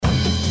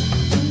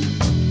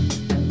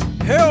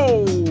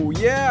Hill,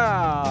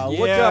 yeah.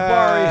 Look up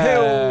Ari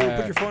Hill.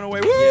 Put your phone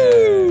away.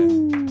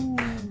 Woo!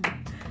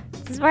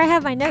 This is where I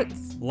have my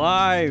notes.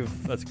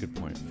 Live. That's a good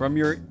point. From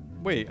your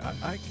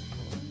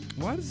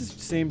why does this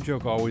same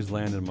joke always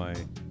land in my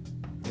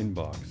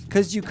inbox?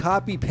 Because you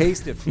copy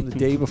paste it from the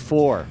day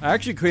before. I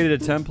actually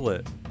created a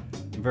template.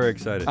 I'm very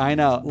excited. I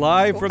know.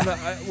 Live from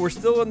the we're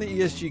still in the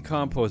ESG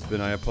compost bin.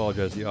 I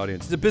apologize to the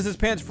audience. It's a Business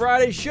Pants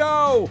Friday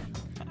show.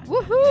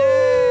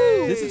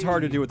 Woohoo! This is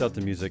hard to do without the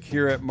music.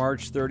 Here at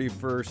March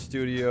 31st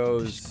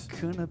Studios. It's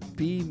gonna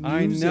be music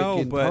I know,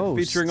 in but post.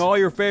 featuring all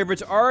your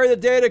favorites. Ari the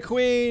Data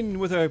Queen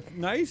with a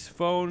nice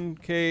phone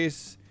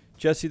case.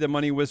 Jessie the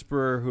Money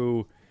Whisperer,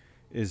 who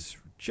is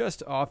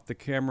just off the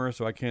camera,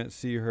 so I can't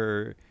see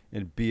her.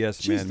 And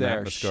BS Man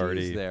Matt Moscardi.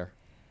 She's there.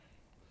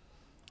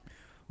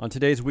 On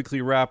today's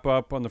weekly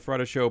wrap-up on the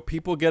Friday show,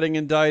 people getting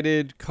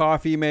indicted,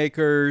 coffee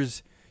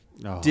makers,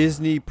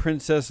 Disney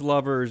princess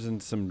lovers,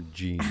 and some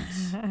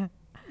jeans.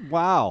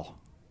 Wow.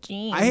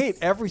 Jeans. I hate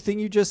everything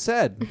you just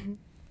said.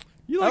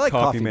 You like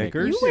coffee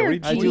makers? You wear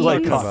what are I you do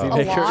like talking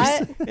coffee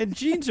about? makers. And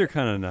jeans are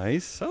kind of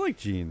nice. I like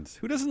jeans.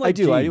 Who doesn't like I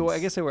do. jeans? I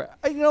guess I wear.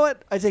 You know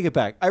what? I take it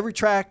back. I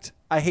retract.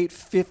 I hate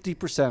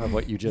 50% of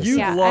what you just said.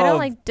 I don't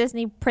like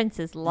Disney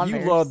princess lovers.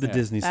 You love the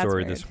Disney That's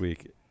story weird. this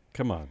week.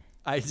 Come on.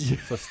 I do.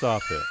 So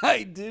stop it.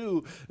 I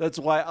do. That's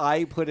why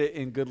I put it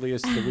in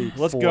Goodliest of the Week.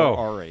 Let's for go.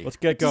 Ari. Let's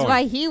get This going. is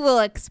why he will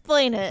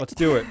explain it. Let's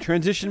do it.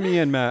 Transition me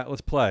in, Matt.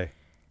 Let's play.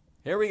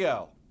 Here we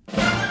go.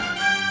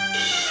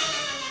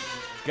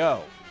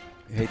 Go.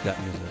 I hate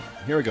that music.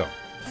 Here we go.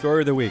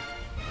 Story of the week.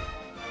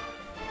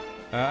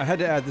 I had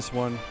to add this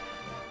one.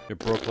 It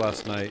broke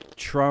last night.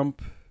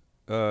 Trump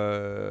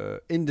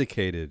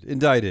indicted.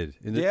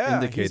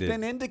 He's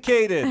been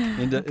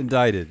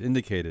indicated.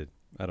 Indicated.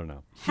 I don't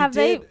know. Have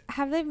they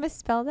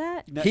misspelled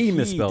that? No, He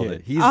misspelled did.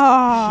 it. He's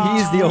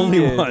Oh. the only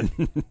did. one.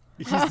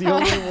 He's the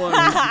only one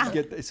who could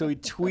get that. So he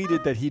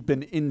tweeted that he'd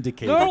been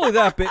indicated. Not only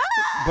that,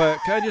 but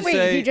can I just Wait,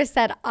 say... he just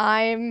said,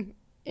 I'm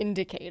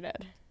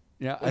indicated.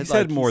 Yeah, He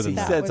said more than he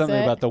that. said Was something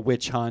it? about the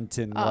witch hunt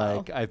and Oh.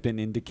 like I've been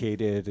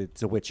indicated.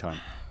 It's a witch hunt.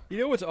 You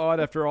know what's odd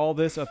after all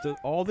this, after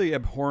all the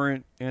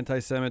abhorrent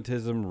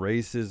anti-Semitism,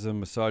 racism,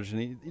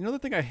 misogyny, you know the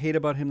thing I hate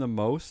about him the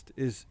most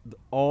is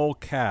all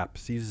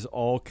caps. He uses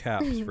all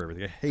caps for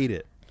everything. I hate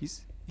it.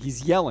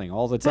 He's yelling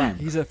all the time.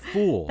 He's a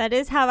fool. That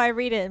is how I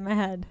read it in my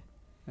head.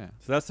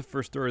 So that's the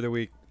first story of the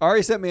week.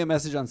 Ari sent me a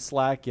message on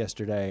Slack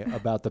yesterday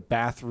about the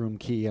bathroom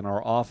key in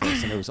our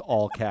office, and it was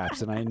all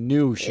caps, and I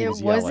knew she was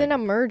It yelling. was an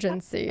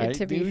emergency, I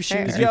to knew be she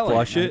fair. was Did you yelling.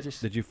 flush I it?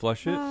 just- Did you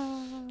flush it?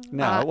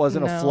 No, it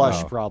wasn't a no.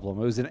 flush Oh. problem.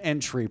 It was an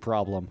entry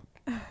problem.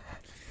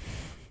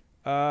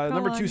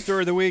 Number on. 2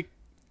 story of the week.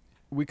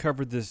 We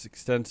covered this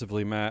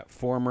extensively, Matt.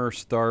 Former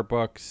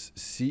Starbucks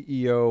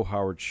CEO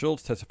Howard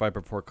Schultz testified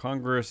before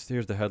Congress.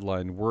 Here's the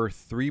headline.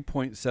 Worth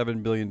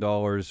 $3.7 billion,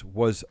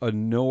 was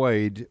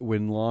annoyed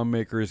when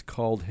lawmakers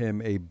called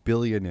him a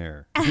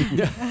billionaire. Oh,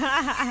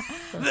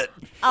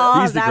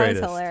 He's the that was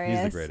greatest. hilarious.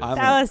 He's the greatest.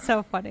 That was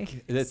so funny.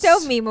 It's- So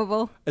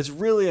memeable. It's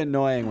really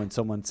annoying when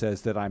someone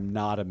says that I'm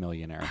not a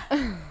millionaire.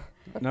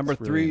 Number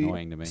It's really 3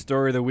 annoying to me.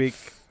 story of the week.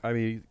 I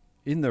mean,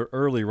 in the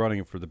early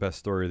running for the best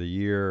story of the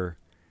year,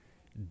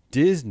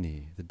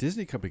 the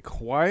Disney company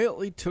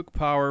quietly took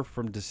power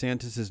from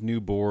DeSantis'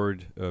 new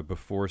board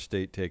before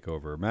state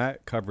takeover.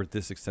 Matt covered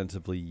this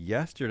extensively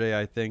yesterday,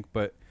 I think,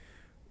 but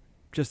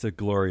just a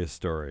glorious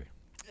story.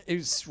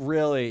 It's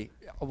really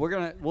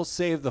we'll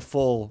save the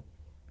full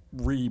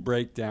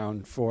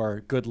re-breakdown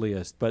for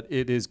Goodliest, but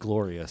it is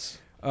glorious.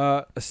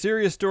 A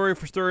serious story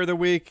for story of the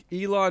week.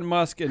 Elon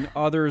Musk and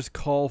others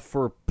call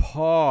for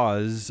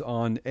pause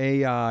on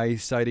AI,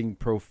 citing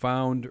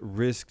profound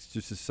risks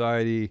to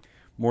society.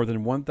 More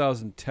than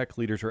 1,000 tech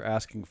leaders are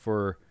asking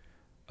for,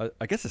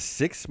 I guess, a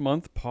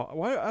 6-month pause.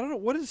 Why? I don't know.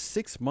 What is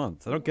 6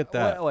 months? I don't get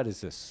that. What is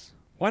this?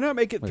 Why not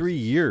make it 3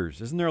 years?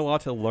 Isn't there a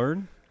lot to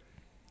learn?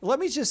 Let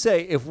me just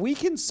say, if we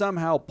can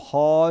somehow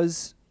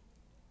pause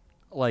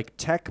like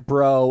tech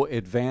bro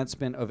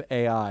advancement of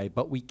AI,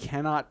 but we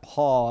cannot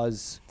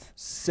pause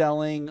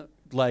selling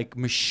like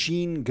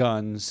machine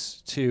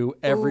guns to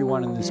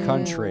everyone in this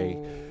country,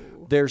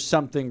 there's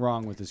something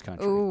wrong with this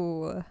country.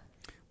 Ooh.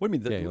 What do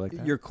you mean? Yeah, you like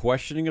that? You're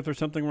questioning if there's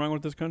something wrong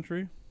with this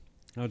country?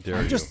 How dare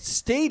I'm you? just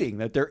stating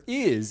that there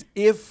is,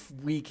 if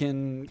we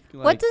can.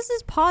 Like, What does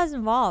this pause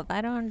involve?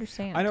 I don't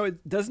understand. I know.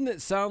 Doesn't it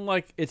sound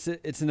like it's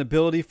an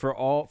ability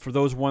for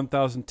those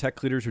 1,000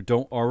 tech leaders who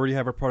don't already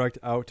have a product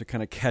out to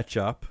kind of catch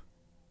up?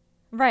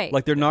 Right.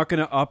 Like they're not going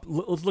to up.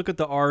 Let's look at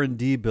the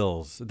R&D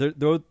bills. They're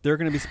going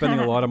to be spending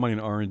a lot of money on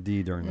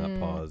R&D during that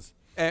pause.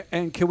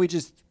 And can we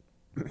just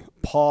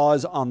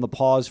pause on the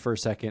pause for a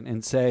second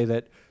and say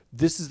that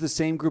this is the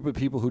same group of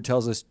people who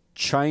tells us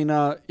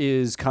China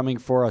is coming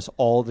for us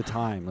all the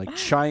time. Like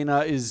China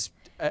is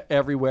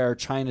everywhere.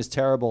 China's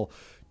terrible.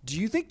 Do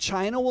you think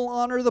China will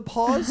honor the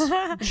pause?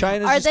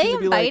 China's Are just they gonna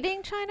be like,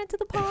 inviting China to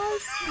the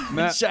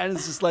pause?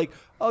 China's just like,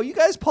 oh, you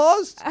guys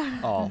paused?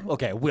 Oh,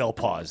 okay, we'll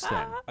pause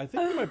then. I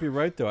think you might be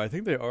right, though. I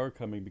think they are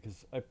coming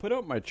because I put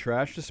out my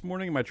trash this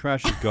morning and my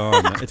trash is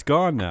gone. It's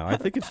gone now. I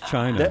think it's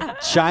China.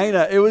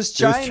 China. It was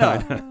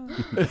China.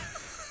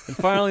 And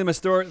finally,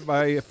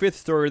 my fifth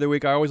story of the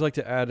week, I always like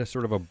to add a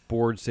sort of a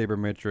board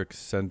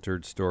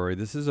sabermetrics-centered story.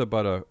 This is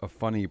about a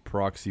funny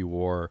proxy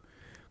war.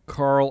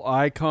 Carl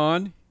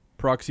Icahn,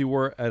 proxy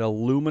war at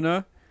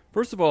Illumina.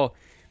 First of all,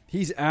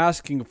 he's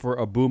asking for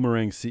a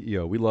boomerang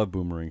CEO. We love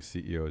boomerang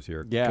CEOs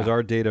here because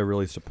our data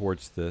really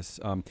supports this.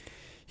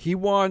 He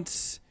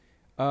wants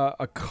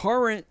a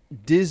current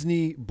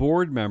Disney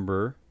board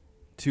member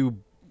to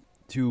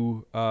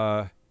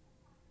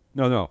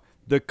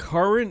the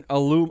current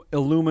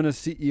Illumina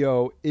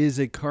CEO is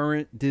a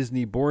current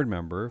Disney board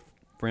member,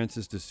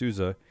 Francis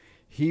D'Souza.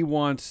 He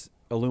wants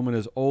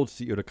Illumina's old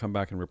CEO to come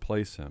back and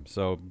replace him.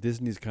 So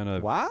Disney's kind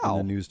of in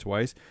the news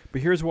twice.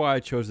 But here's why I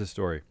chose this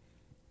story.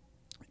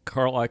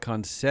 Carl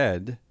Icahn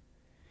said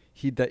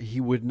that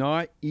he would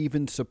not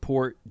even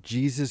support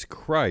Jesus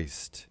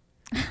Christ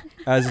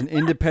as an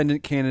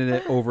independent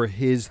candidate over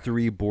his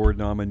 3 board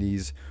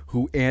nominees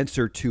who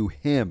answer to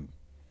him.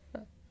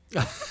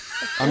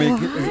 I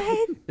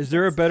mean, is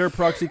there a better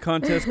proxy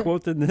contest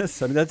quote than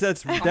this? I mean,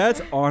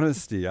 that's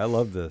honesty. I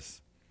love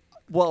this.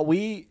 Well,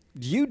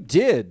 you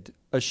did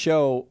a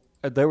show.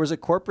 There was a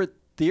corporate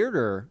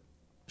theater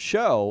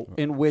show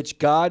in which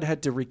God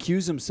had to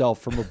recuse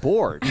himself from a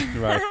board.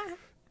 Right.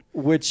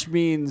 Which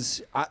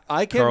means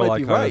I can't Carl might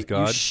be Icahn right. is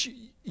God.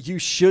 You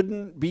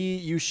shouldn't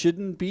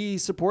be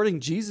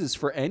supporting Jesus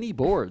for any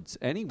boards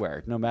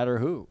anywhere, no matter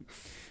who.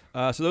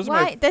 So those are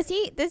Why does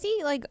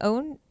he like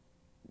own?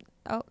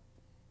 Oh,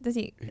 is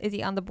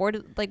he on the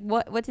board? Like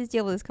what's his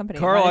deal with his company?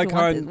 Carl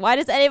Icahn. Why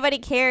does anybody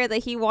care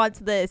that he wants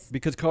this?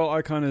 Because Carl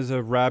Icahn is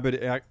a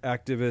rabid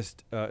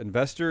activist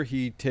investor.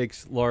 He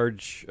takes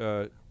large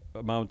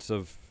amounts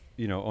of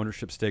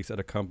ownership stakes at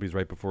a companies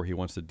right before he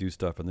wants to do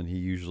stuff, and then he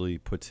usually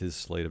puts his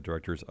slate of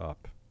directors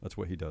up. That's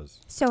what he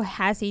does. So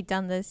has he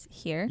done this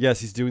here?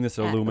 Yes, he's doing this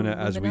at Illumina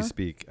as we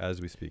speak.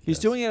 He's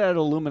doing it at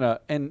Illumina,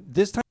 and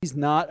this time he's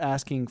not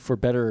asking for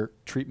better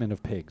treatment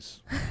of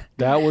pigs.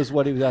 That was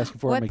what he was asking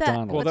for at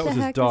McDonald's. Well, that was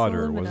his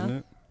daughter, wasn't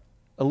it?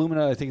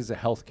 Illumina, I think, is a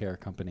healthcare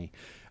company.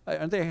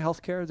 Aren't they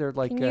healthcare? They're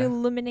like. Can you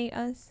illuminate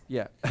us?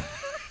 Yeah.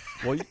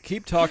 Well, you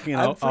keep talking,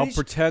 and I'll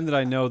pretend that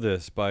I know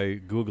this by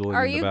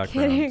Googling in the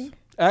background. Are you kidding?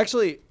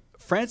 Actually,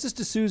 Francis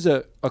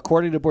D'Souza,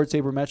 according to Board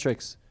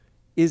Sabermetrics,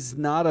 is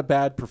not a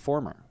bad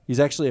performer. He's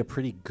actually a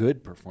pretty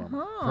good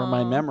performer, from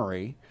my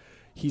memory.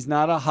 He's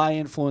not a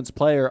high-influence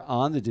player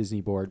on the Disney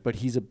board, but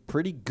he's a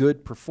pretty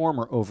good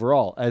performer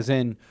overall, as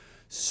in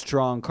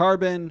strong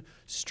carbon,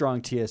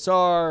 strong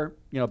TSR,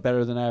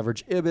 better than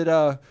average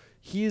EBITDA.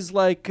 He's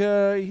like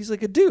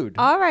a dude.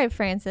 All right,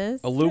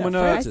 Francis.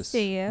 Illumina, I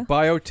see you.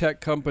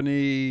 Biotech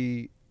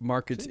company,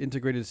 markets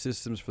integrated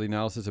systems for the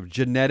analysis of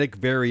genetic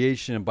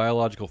variation and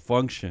biological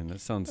function.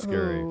 That sounds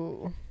scary.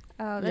 Ooh.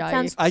 Oh, that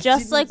sounds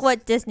just like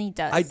what Disney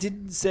does. I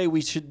didn't say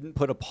we shouldn't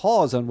put a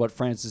pause on what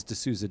Francis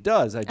D'Souza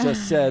does. I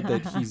just said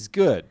that he's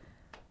good.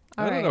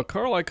 I don't know.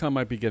 Carl Icahn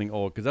might be getting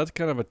old because that's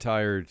kind of a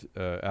tired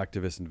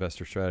activist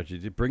investor strategy.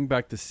 To bring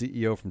back the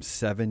CEO from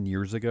 7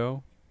 years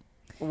ago?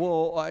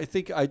 Well, I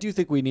do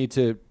think we need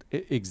to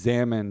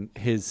examine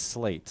his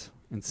slate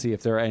and see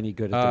if they're any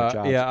good at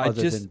their jobs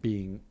other than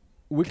being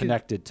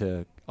connected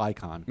to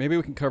Icahn. Maybe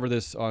we can cover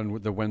this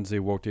on the Wednesday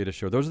Woke Data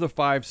Show. Those are the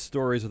 5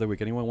 stories of the week.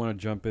 Anyone want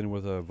to jump in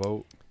with a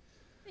vote?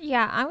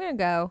 Yeah, I'm going to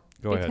go.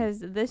 Go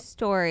because ahead. this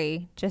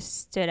story just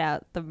stood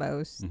out the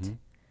most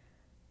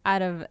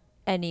out of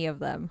any of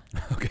them.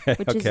 Okay.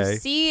 Which is a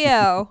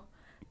CEO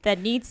that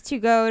needs to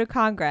go to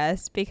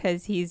Congress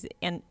because he's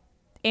an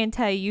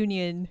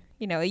anti-union,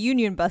 a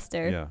union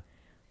buster. Yeah.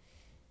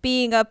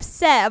 Being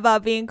upset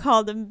about being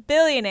called a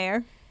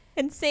billionaire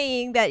and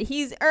saying that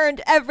he's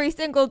earned every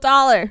single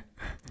dollar.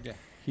 Yeah,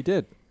 he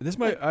did. This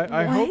might.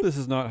 I hope this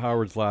is not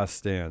Howard's last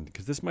stand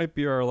because this might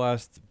be our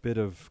last bit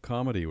of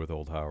comedy with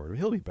old Howard.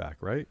 He'll be back,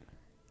 right?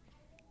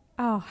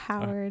 Oh,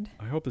 Howard!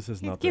 I hope this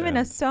is not. He's given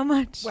us so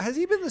much. Well, has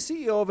he been the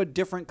CEO of a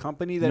different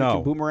company that he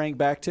can boomerang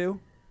back to?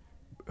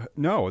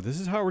 No, this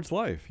is Howard's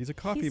life. He's a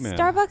coffee man.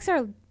 Starbucks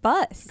are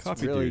bust.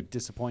 It's really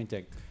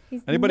disappointing.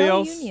 Anybody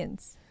else?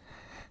 Unions.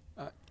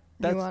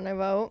 You want to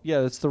vote?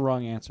 Yeah, that's the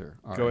wrong answer.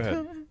 Go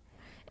ahead.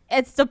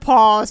 It's the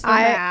pause for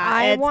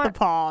the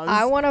pause.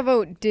 I want to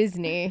vote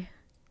Disney.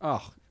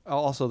 Oh,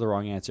 also the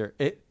wrong answer.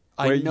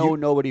 I know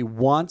nobody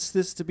wants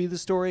this to be the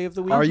story of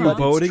the week. Are you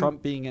voting? It's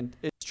Trump being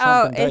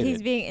indicted.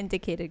 He's being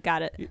indicated.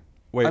 Got it.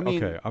 Wait,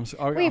 okay.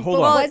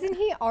 Hold on. Wasn't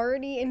he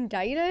already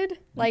indicted?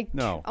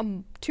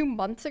 No. 2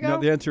 months ago? No,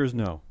 the answer is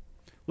no.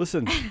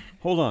 Listen,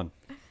 hold on.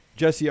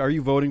 Jesse, are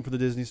you voting for the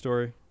Disney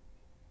story?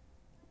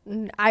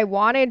 I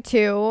wanted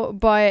to,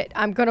 but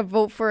I'm going to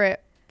vote for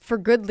it for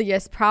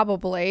Goodliest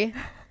probably.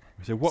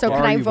 So can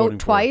I vote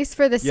twice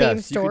for the same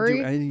story?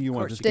 You can do anything you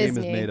want. This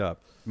Disney. game is made up.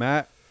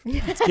 Matt?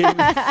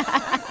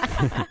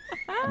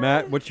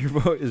 Matt, what's your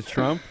vote? Is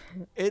Trump?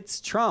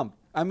 It's Trump.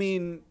 I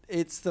mean,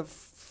 it's the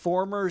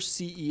former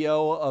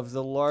CEO of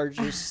the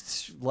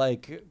largest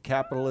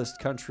capitalist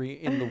country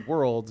in the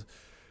world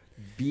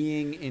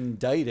being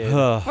indicted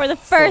For the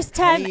first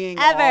time paying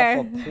ever.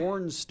 off a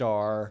porn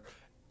star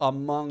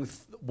among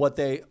what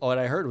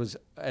I heard was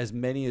as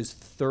many as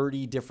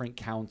 30 different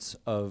counts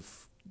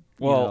of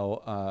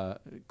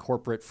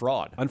corporate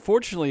fraud.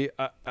 Unfortunately,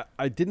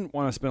 I didn't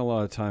want to spend a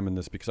lot of time in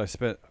this because I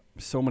spent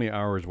so many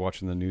hours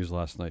watching the news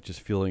last night, just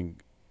feeling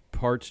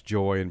parts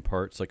joy and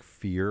parts like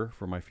fear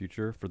for my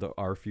future, for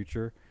our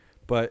future.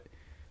 But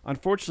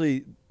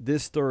unfortunately,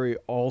 this story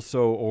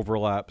also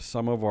overlaps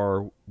some of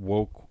our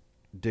woke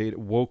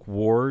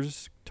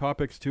wars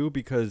topics too,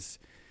 because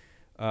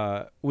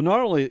not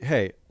only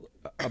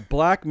a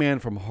black man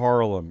from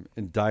Harlem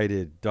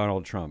indicted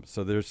Donald Trump,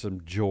 so there's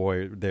some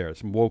joy there,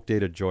 some woke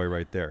data joy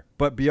right there.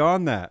 But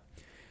beyond that,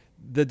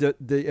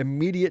 the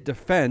immediate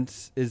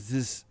defense is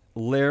this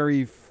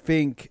Larry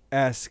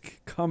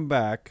Fink-esque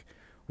comeback,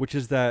 which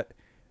is that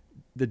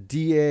the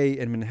DA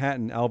in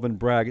Manhattan, Alvin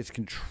Bragg, is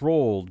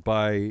controlled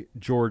by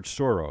George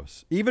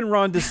Soros. Even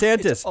Ron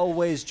DeSantis. It's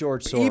always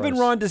George Soros. Even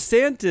Ron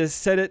DeSantis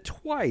said it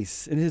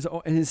twice in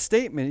his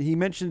statement. He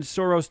mentioned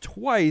Soros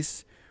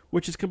twice,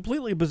 which is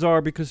completely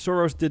bizarre because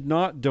Soros did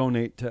not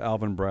donate to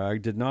Alvin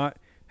Bragg,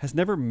 has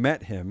never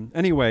met him.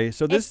 Anyway,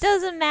 so this It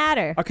doesn't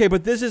matter. Okay,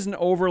 but this is an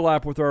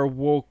overlap with our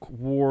woke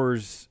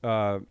wars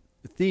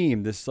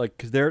theme. This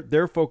because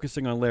they're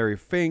focusing on Larry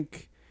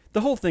Fink.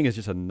 The whole thing is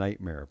just a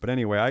nightmare. But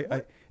anyway,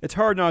 I it's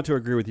hard not to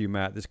agree with you,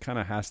 Matt. This kind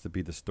of has to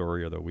be the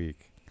story of the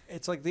week.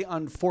 It's like the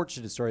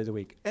unfortunate story of the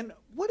week. And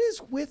what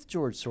is with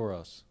George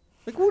Soros?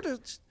 Like, what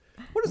does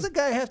the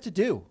guy have to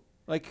do?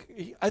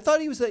 Like, I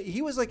thought he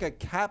was like a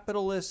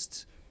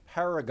capitalist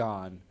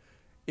paragon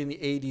in the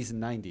 80s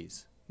and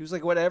 90s. He was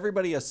like what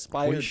everybody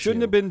aspired to. Well, he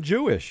shouldn't have been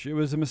Jewish. It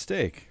was a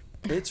mistake.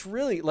 It's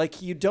really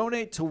like you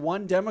donate to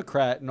one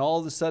Democrat and all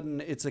of a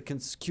sudden it's a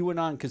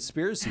QAnon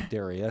conspiracy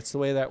theory. That's the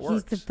way that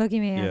works. He's the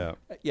boogeyman.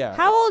 Yeah. Yeah.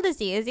 How old is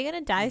he? Is he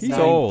gonna die He's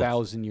soon? old.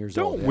 9,000 years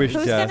Don't old. wish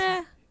Who's death.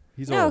 gonna?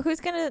 He's No, old. who's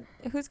gonna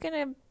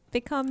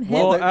become him?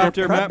 Well, they're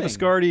after Matt prepping.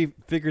 Moscardi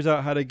figures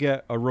out how to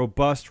get a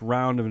robust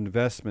round of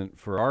investment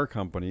for our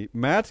company,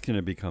 Matt's going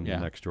to become the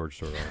next George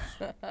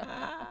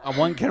Soros.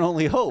 One can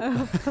only hope.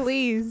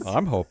 Please.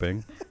 I'm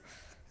hoping.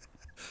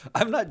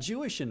 I'm not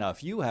Jewish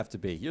enough. You have to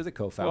be. You're the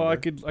co-founder. Well, I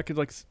could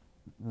like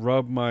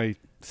rub my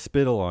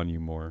spittle on you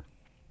more,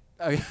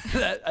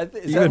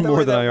 even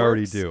more than I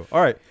already do.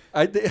 All right.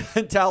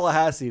 In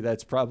Tallahassee,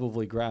 that's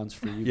probably grounds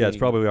for you. Yeah, it's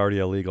probably already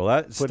illegal.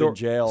 That put in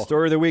jail.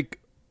 Story of the week.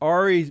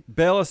 Ari,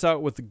 bail us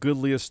out with the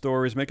goodliest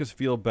stories. Make us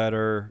feel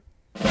better.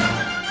 Blah,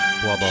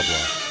 blah,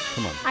 blah.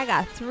 Come on. I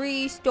got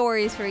 3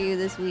 stories for you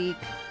this week,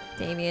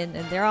 Damien,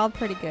 and they're all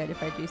pretty good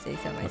if I do say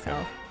so myself.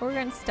 Okay. We're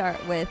going to start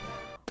with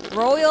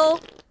royal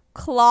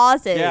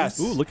clauses. Yes.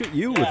 Ooh, look at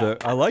you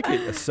with I like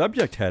it, a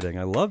subject heading.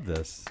 I love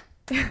this.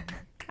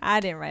 I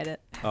didn't write it.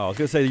 Oh, I was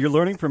going to say, you're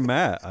learning from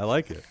Matt. I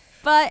like it.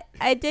 But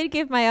I did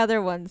give my other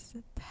ones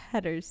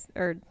headers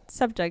or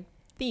subject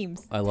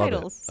themes, I love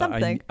titles, it.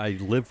 something. I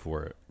live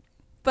for it.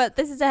 But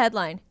this is a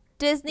headline.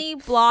 Disney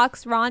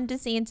blocks Ron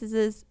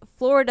DeSantis'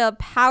 Florida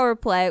power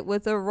play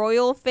with a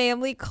royal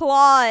family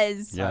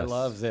clause. Yes. I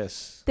love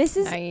this. This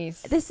is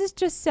Nice. this is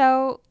just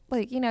so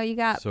you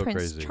got So Prince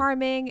crazy.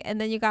 Charming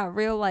and then you got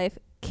real life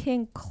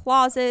king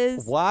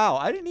clauses. Wow,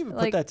 I didn't even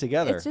put that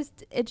together.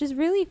 It just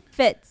really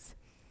fits.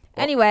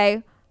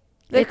 Anyway,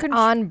 It's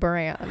on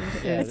brand.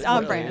 Yeah, It's it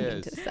on really brand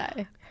is. to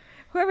say.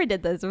 whoever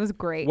did this, it was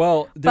great.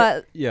 Well,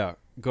 But- yeah.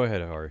 Go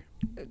ahead, Ari.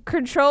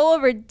 Control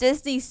over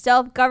Disney's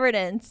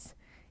self-governance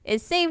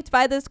is saved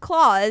by this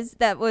clause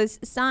that was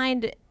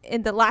signed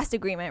in the last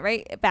agreement,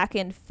 right? Back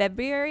in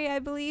February, I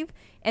believe.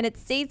 And it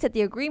states that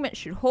the agreement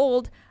should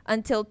hold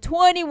until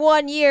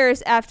 21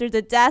 years after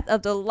the death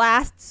of the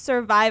last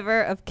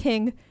survivor of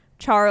King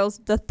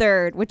Charles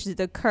III, which is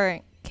the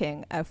current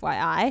king,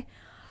 FYI.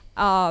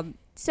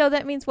 So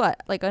that means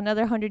what? Like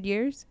another 100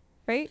 years,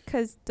 right?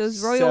 Because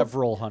those royal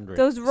Several hundred.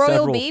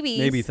 Several, babies.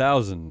 maybe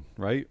 1,000,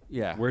 right?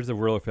 Yeah. Where's the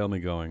royal family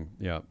going?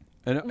 Yeah.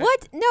 And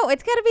What? No,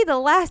 it's got to be the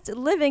last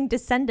living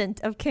descendant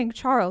of King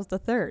Charles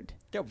III.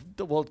 Yeah,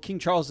 well, King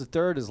Charles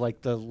III is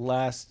like the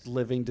last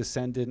living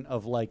descendant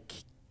of like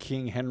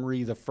King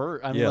Henry the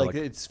First. I mean, Yeah, like like-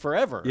 it's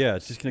forever. yeah,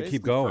 it's just gonna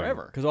keep Basically going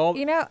forever. because all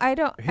You know, I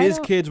don't.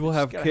 kids will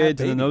have gotta have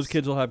kids, and then those babies.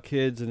 kids will have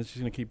kids, and it's just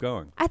gonna keep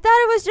going. I thought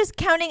it was just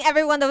counting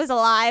everyone that was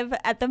alive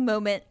at the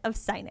moment of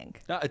signing.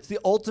 No, it's the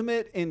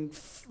ultimate in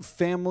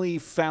family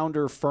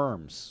founder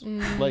firms.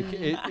 Like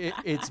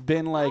it's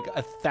been like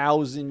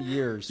 1,000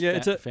 years. Yeah,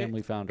 it's a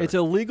family founder. It's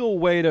a legal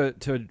way to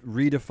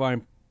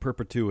redefine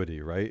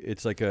perpetuity, right?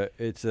 It's like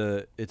it's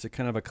a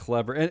kind of a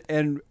clever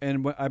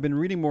and what I've been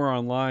reading more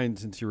online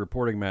since you're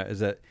reporting, Matt, is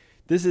that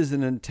this is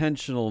an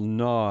intentional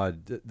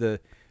nod.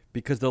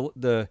 Because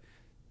the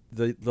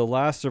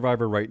last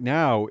survivor right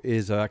now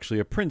is actually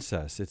a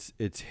princess.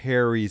 It's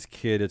Harry's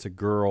kid. It's a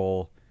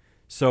girl.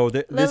 So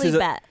this is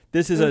Lilibet.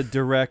 this is a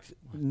direct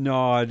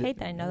nod. I hate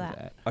that I know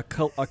that. A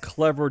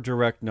clever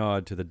direct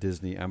nod to the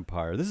Disney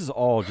empire. This is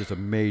all just a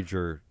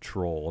major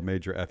troll, a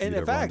major FU And to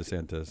in Ron fact-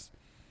 DeSantis.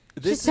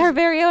 She's our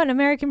very own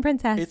American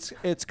princess.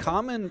 It's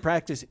common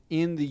practice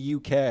in the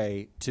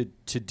UK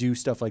to do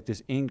stuff like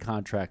this in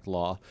contract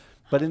law.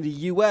 But in the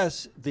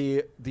U.S.,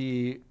 the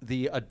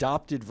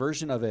adopted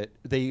version of it,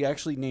 they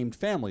actually named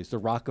families. The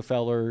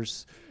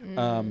Rockefellers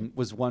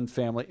was one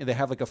family, and they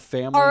have like a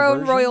family. Our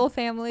own version. royal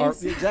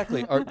families.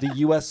 Exactly. The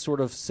U.S.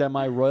 sort of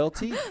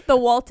semi-royalty. The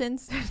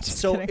Waltons.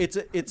 So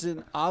it's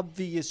an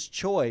obvious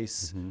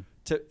choice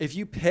to if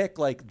you pick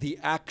like the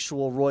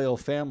actual royal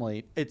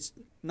family. It's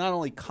not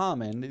only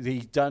common;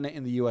 they've done it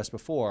in the U.S.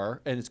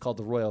 before, and it's called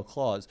the royal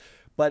clause.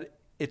 But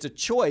it's a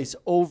choice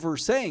over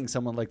saying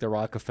someone like the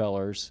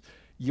Rockefellers.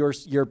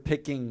 You're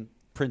picking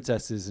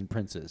princesses and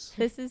princes.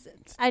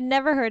 I'd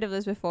never heard of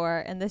this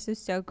before, and this is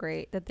so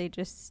great that they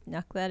just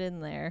snuck that in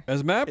there.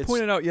 As Matt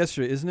pointed out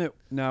yesterday, isn't it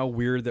now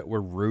weird that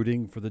we're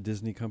rooting for the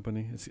Disney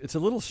company? It's a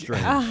little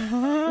strange,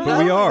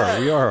 but we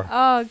are.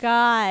 Oh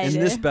God! In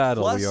this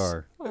battle, we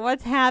are.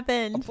 What's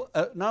happened?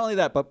 Not only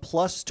that, but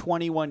plus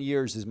 21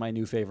 years is my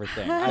new favorite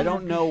thing. I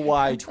don't know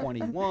why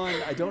 21.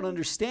 I don't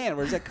understand.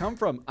 Where does that come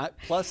from?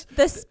 Plus,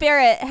 the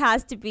spirit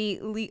has to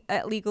be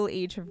at legal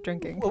age of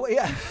drinking. Well,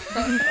 yeah.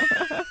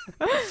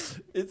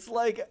 It's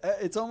like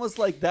it's almost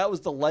like that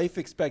was the life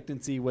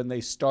expectancy when they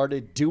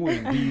started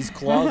doing these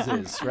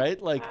clauses,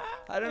 right? Like,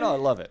 I don't know. I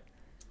love it.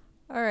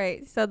 All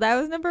right. So that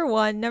was number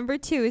 1. Number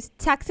 2 is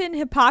Texan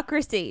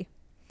hypocrisy.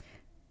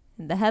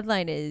 And the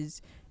headline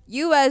is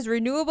U.S.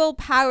 renewable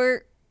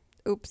power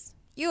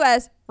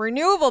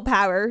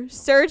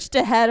surged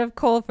ahead of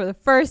coal for the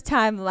first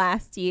time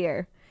last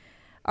year.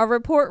 A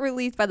report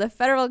released by the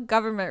federal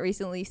government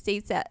recently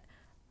states that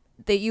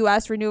the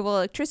U.S. renewable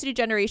electricity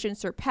generation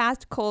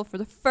surpassed coal for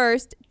the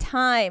first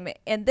time.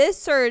 And this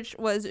surge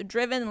was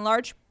driven in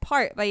large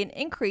part by an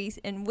increase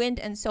in wind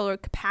and solar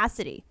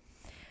capacity.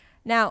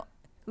 Now,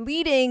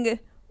 leading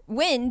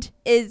wind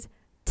is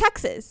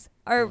Texas,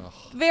 our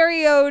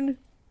very own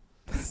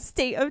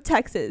state of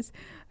Texas,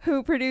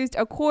 who produced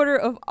a quarter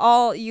of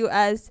all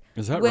U.S.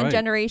 wind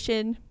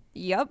generation.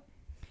 Yep.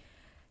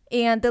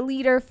 And the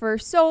leader for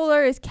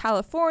solar is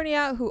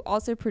California, who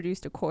also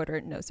produced a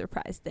quarter. No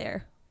surprise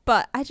there.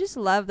 But I just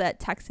love that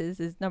Texas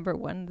is number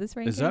 1 in this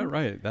ranking. Is that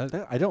right?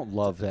 I don't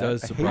love that.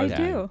 Does surprise I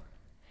do.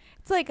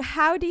 It's like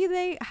how do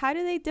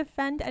they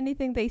defend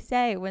anything they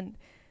say when?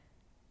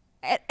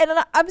 And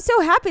I'm so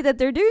happy that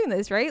they're doing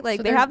this, right? Like,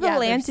 so they have the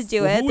land to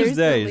do it. Who is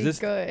they? Really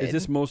is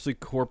this mostly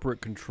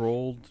corporate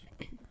controlled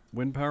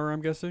wind power?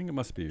 I'm guessing it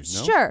must be. No?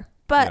 Sure,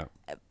 but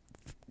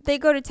they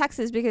go to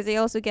Texas because they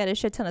also get a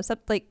shit ton of stuff.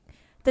 Like,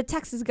 the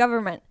Texas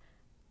government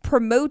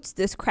promotes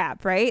this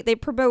crap, right? They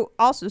promote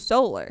also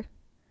solar.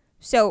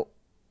 So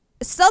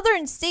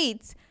southern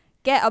states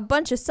get a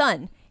bunch of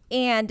sun,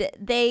 and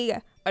they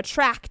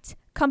attract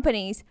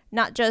companies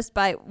not just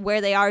by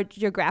where they are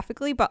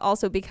geographically, but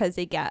also because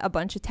they get a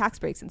bunch of tax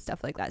breaks and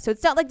stuff like that. So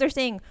it's not like they're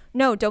saying,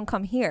 no, don't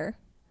come here.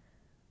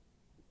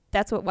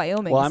 That's what Wyoming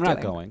is doing. Well, I'm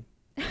not going.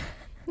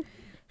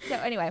 So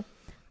anyway,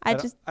 I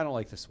don't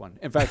like this one.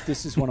 In fact,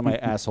 this is one of my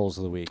assholes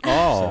of the week.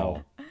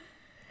 Oh. So.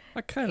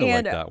 I kind of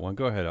like that one.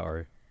 Go ahead,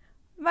 Ari.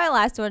 My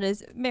last one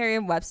is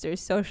Merriam-Webster's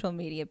social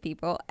media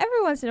people.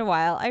 Every once in a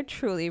while, I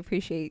truly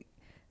appreciate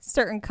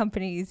certain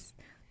companies'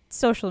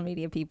 social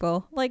media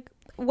people. Like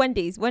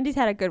Wendy's. Wendy's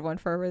had a good one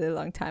for a really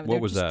long time. What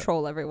was that? Just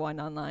troll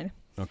everyone online.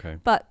 Okay.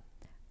 But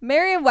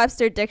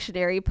Merriam-Webster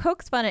Dictionary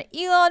pokes fun at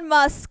Elon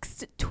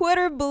Musk's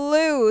Twitter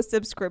Blue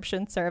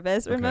subscription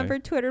service. Okay. Remember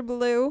Twitter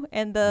Blue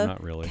and the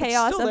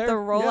chaos of the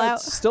rollout? Yeah,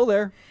 it's still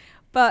there.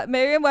 But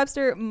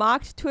Merriam-Webster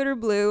mocked Twitter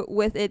Blue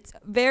with its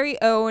very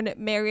own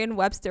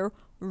Merriam-Webster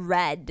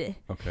Red.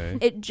 Okay.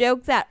 It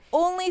joked that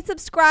only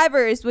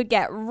subscribers would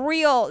get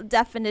real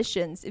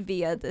definitions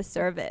via the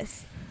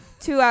service.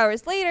 2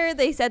 hours later,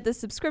 they said the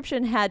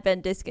subscription had been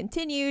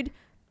discontinued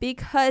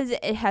because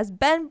it has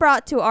been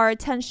brought to our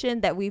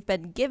attention that we've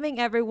been giving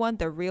everyone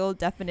the real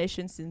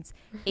definition since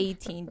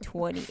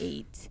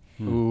 1828.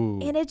 Ooh.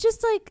 And it's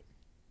just like,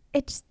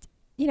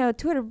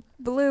 Twitter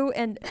Blue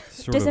and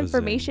sort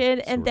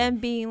disinformation, and then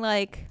being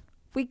like,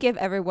 we give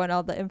everyone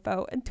all the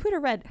info. And Twitter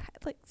Red,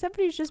 like,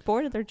 somebody's just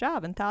bored of their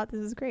job and thought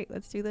this is great.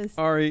 Let's do this.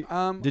 Ari,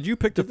 did you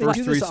pick the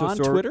first 3 on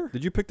Twitter?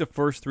 Did you pick the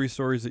first 3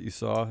 stories that you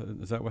saw?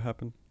 Is that what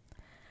happened?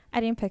 I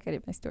didn't pick any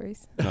of my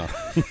stories. No.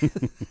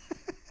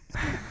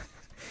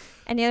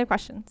 Any other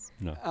questions?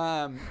 No.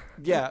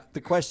 Yeah,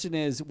 the question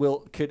is,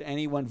 could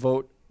anyone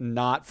vote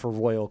not for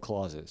royal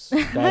clauses?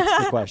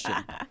 That's the question.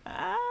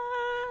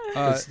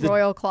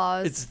 Royal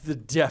clause. It's the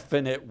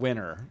definite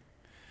winner.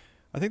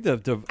 I think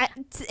it feels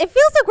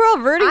like we're all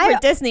rooting for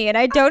Disney, and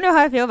I don't know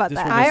how I feel about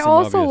that. I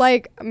also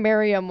like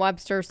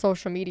Merriam-Webster's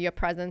social media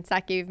presence.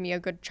 That gave me a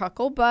good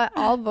chuckle, but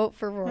I'll vote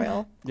for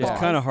royal. Yeah. It's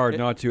kind of hard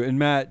not to. And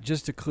Matt,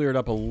 just to clear it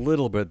up a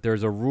little bit,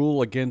 there's a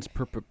rule against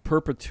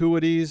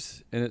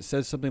perpetuities, and it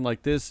says something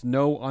like this: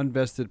 no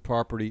unvested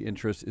property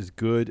interest is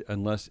good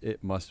unless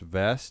it must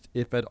vest,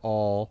 if at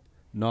all,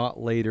 not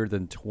later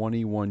than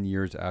 21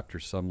 years after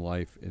some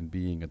life and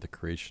being at the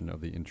creation of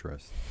the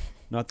interest.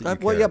 Not that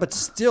you Well, care. yeah, but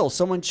still,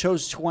 someone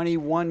chose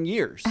 21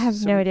 years. I have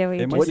no idea what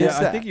you're It talking must, What yeah, is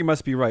I that? think you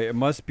must be right. It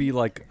must be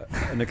like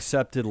an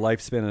accepted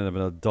lifespan of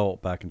an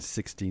adult back in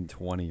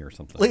 1620 or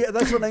something. Like,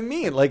 that's what I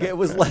mean. Like it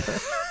was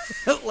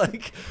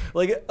like,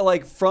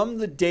 like from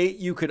the date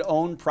you could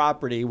own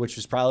property, which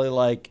was probably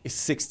like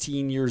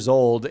 16 years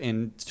old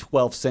in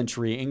 12th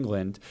century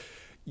England.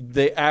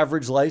 The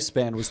average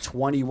lifespan was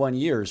 21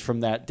 years from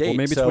that date. Or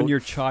maybe So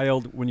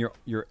it's when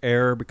your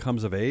heir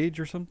becomes of age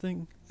or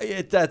something.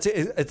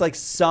 It's like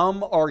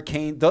some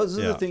arcane. Those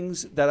are Yeah. the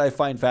things that I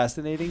find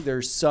fascinating.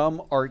 There's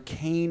some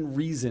arcane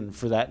reason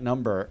for that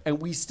number,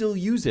 and we still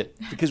use it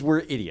because we're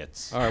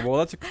idiots. All right, well,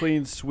 that's a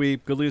clean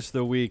sweep. Good news of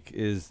the week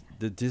is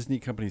the Disney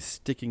company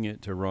sticking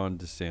it to Ron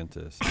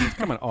DeSantis. It's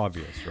kind of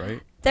obvious,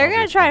 right? They're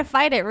going to try to Obviously.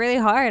 fight it really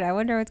hard. I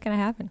wonder what's going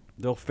to happen.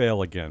 They'll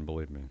fail again,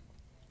 believe me.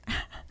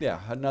 Yeah,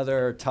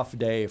 another tough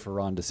day for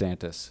Ron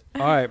DeSantis.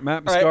 All right,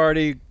 Matt All right.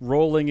 Mascardi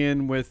rolling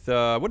in with,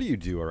 what do you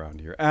do around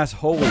here?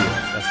 Assholiest.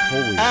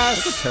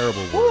 That's a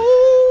terrible word.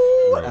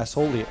 Woo! Right.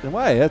 Asshole.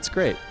 Why? That's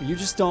great. You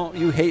just don't.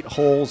 You hate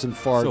holes and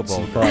farts and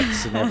vulgar.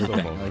 butts and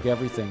everything. vulgar. Like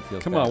everything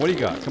feels. Come bad. on, what do you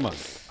got? Come on.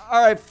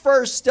 All right,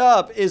 first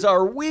up is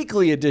our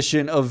weekly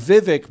edition of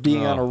Vivek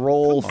being on a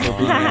roll for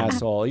being an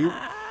asshole.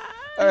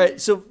 All right,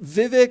 so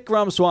Vivek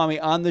Ramaswamy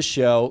on the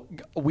show,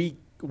 we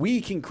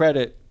can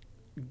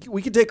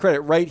take credit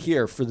right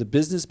here for the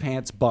business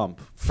pants bump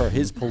for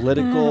his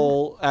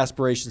political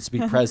aspirations to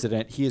be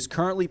president. He is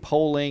currently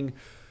polling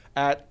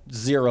at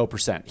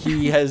 0%.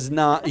 He's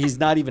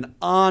not even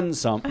on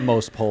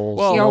most polls.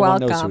 Well, no You're one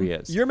knows who welcome. he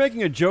is. You're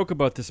making a joke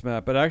about this,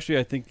 Matt, but actually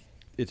I think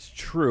it's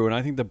true, and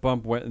I think the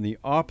bump went in the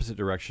opposite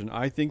direction.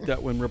 I think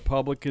that when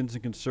Republicans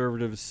and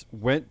conservatives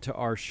went to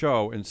our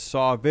show and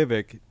saw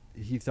Vivek,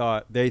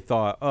 they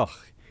thought, ugh,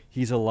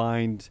 he's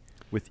aligned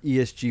with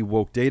ESG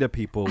woke data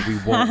people. We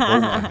won't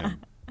vote for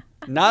him.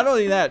 Not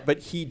only that, but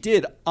he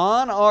did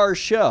on our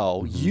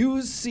show Mm-hmm.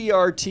 use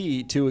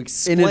CRT to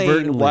explain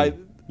Inadvertently. why.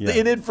 Yeah.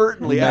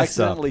 Inadvertently, He messed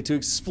up. accidentally, to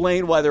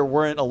explain why there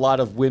weren't a lot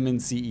of women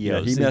CEOs. Yeah,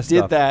 he So messed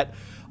did up. that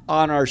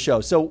on our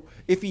show. So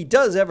if he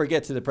does ever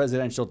get to the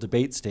presidential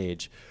debate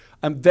stage,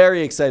 I'm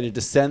very excited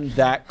to send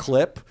that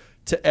clip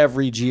to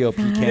every GOP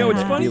candidate. You know, it's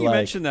and funny be you like,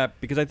 mentioned that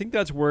because I think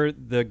that's where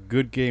the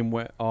good game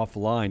went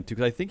offline too.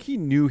 Because I think he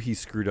knew he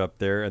screwed up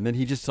there, and then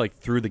he just like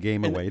threw the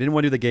game away. He didn't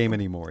want to do the game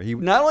anymore.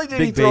 Not only did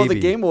he big throw the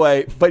baby. game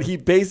away, but he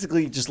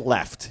basically just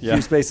left. Yeah. He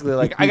was basically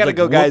like, I He's got to like,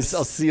 go, guys. "Whoops.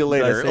 I'll see you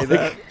Did I later."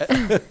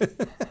 say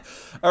Like-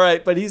 All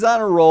right, but he's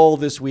on a roll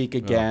this week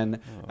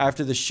again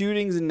after the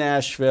shootings in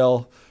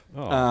Nashville,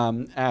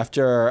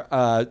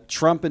 after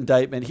Trump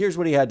indictment. Here's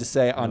what he had to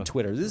say on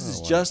Twitter. This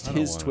is just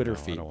his Twitter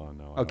feed.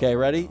 Okay,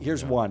 ready?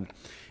 Here's one.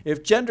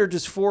 If gender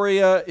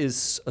dysphoria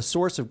is a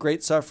source of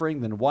great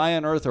suffering, then why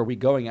on earth are we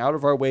going out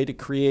of our way to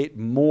create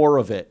more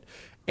of it?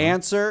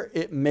 Answer,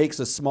 it makes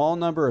a small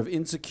number of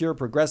insecure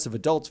progressive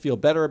adults feel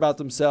better about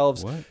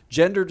themselves. What?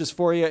 Gender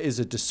dysphoria is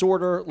a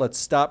disorder. Let's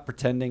stop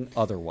pretending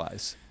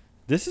otherwise.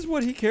 This is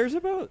what he cares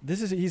about.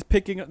 He's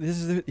picking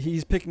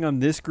on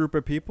this group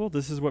of people.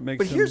 This is what makes.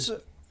 But him,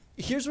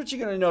 here's what you're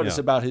going to notice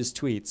Yeah. about his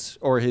tweets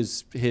or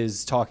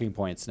his talking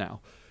points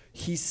now.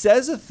 He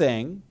says a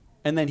thing,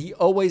 and then he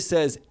always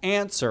says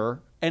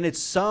answer, and it's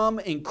some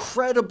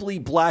incredibly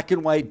black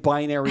and white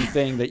binary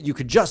thing that you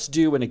could just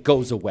do and it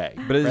goes away.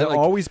 But is right? it Like,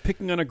 always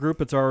picking on a group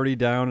that's already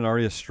down and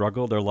already a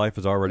struggle? Their life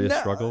is already a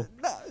struggle.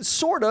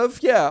 Sort of,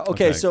 yeah.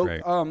 Okay, Okay, so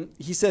great.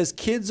 he says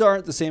kids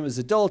aren't the same as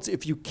adults.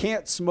 If you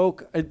can't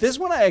smoke, this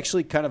one I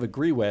actually kind of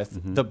agree with,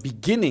 Mm-hmm. the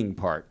beginning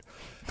part.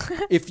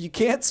 If you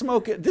can't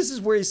smoke it, this is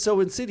where he's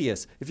so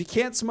insidious. If you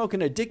can't smoke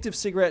an addictive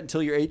cigarette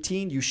until you're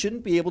 18, you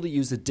shouldn't be able to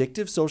use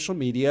addictive social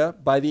media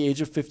by the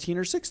age of 15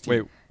 or 16.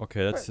 Wait,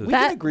 okay, that's We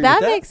can agree with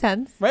that that. makes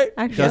sense. Right?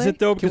 Actually. does it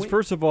though? Can Because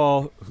first of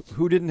all,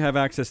 who didn't have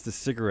access to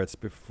cigarettes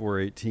before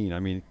 18? I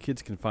mean,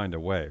 kids can find a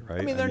way, right?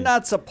 I mean, they're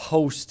not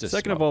supposed to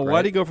Second of smoke, all, right?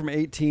 why do you go from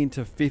 18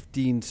 to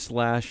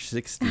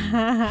 15/16?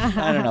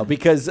 I don't know,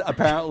 because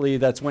apparently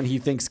that's when he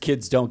thinks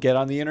kids don't get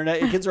on the internet.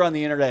 Kids are on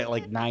the internet at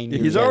like 9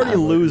 years He's old. already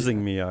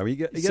losing me. You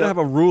got to have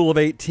a rule of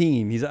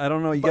 18. I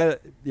don't know. You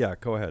got to. Yeah,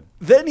 go ahead.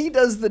 Then he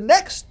does the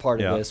next part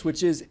Yeah. of this,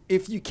 which is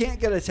if you can't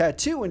get a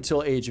tattoo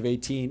until age of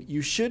 18,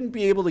 you shouldn't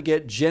be able to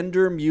get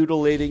gender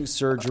mutilating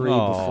surgery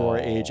before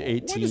age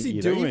 18. what is he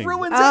either. He doing?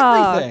 ruins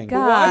Oh, everything.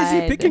 God. Why is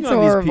he picking It's on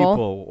horrible. these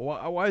people?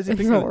 Why is he It's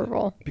picking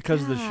horrible. on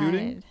because of the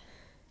shooting?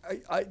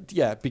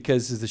 Yeah,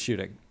 because of the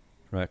shooting.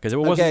 Right, because it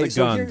wasn't Okay, the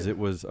so guns. here- It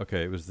was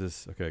okay. It was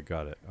this. Okay,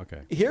 got it.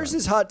 Okay. Here's got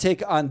his hot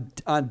take on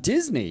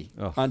Disney.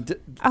 Ugh. On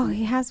Oh,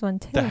 he has one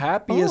too. the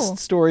happiest Oh.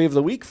 story of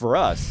the week for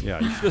us. it.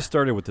 Yeah, you should have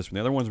started with this one. The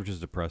other ones were just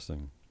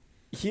depressing.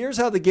 Here's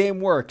how the game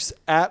works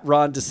at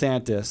Ron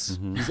DeSantis.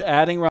 Mm-hmm. He's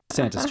adding Ron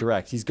DeSantis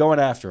direct. He's going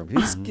after him.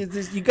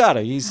 You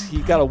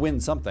gotta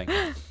win something.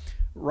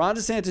 Ron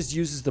DeSantis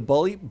uses the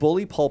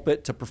bully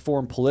pulpit to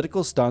perform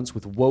political stunts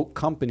with woke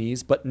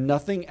companies, but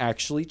nothing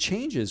actually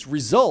changes.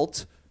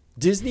 Result: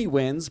 Disney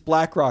wins,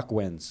 BlackRock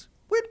wins.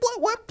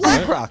 What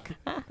BlackRock?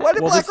 Why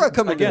did BlackRock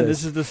come into again?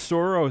 this? This is the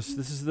Soros.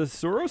 This is the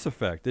Soros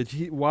effect.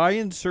 Why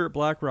insert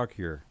BlackRock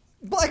here?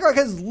 BlackRock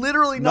has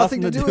literally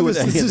nothing to do with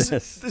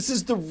this. This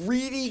is the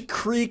Reedy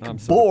Creek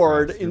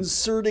board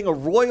inserting a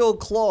royal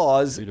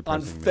clause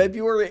on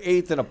February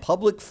 8th in a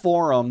public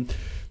forum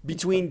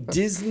between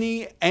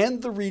Disney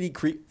and the Reedy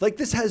Creek. Like,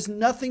 this has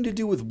nothing to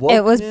do with wokeness.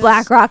 It was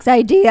BlackRock's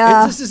idea.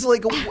 And this is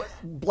like a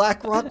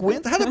BlackRock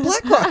win. How did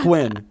BlackRock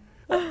win?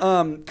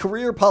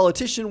 Career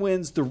politician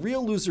wins. The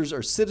real losers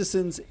are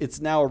citizens.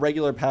 It's now a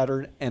regular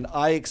pattern, and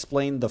I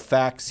explain the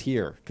facts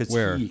here because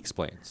he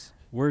explains.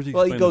 Where is he?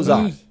 Well, he goes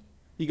on.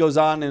 He goes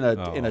on in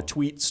a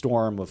tweet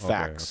storm of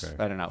facts. Okay.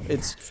 I don't know.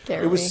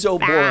 It was so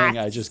boring.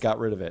 I just got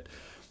rid of it.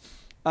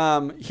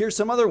 Here's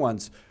some other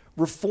ones.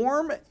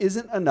 Reform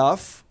isn't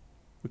enough.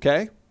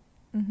 Okay.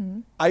 Mm-hmm.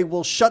 I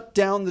will shut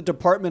down the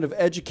Department of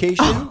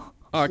Education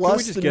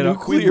plus the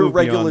Nuclear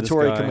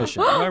Regulatory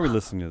Commission. Why are we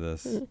listening to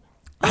this?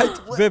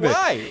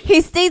 Why?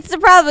 He states the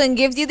problem and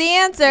gives you the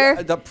answer.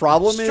 Yeah, the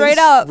problem Straight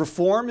up.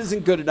 Reform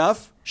isn't good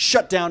enough.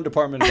 Shut down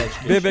Department of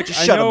Education.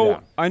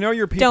 Vivek, I know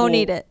your people. Don't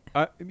need it.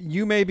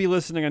 You may be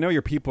listening. I know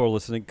your people are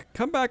listening.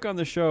 Come back on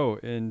the show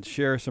and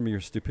share some of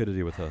your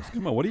stupidity with us.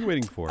 Come on, what are you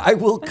waiting for? I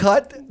will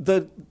cut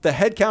the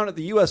headcount at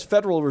the U.S.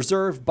 Federal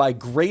Reserve by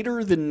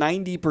greater than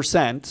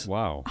 90%.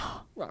 Wow.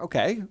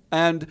 Okay.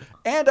 And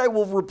I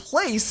will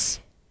replace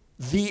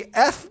the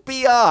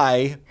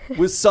FBI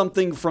with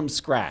something from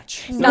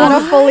scratch.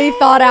 Not a fully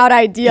thought out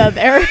idea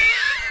there.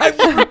 I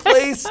will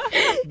replace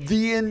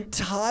the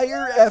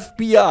entire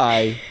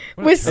FBI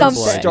with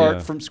something.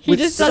 Start from He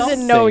just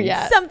doesn't know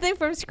yet. Something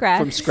from scratch.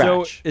 From scratch.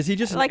 So is he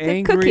just like an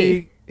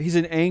angry? He's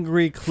an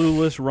angry,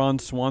 clueless Ron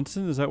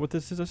Swanson. Is that what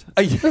this is?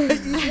 He's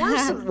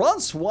worse than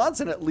Ron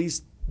Swanson. At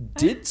least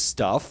did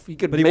stuff. He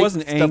could, but he make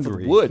wasn't stuff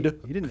angry. With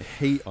wood. He didn't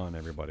hate on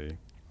everybody.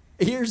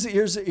 Here's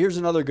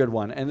another good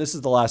one, and this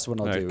is the last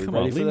one I'll do. Come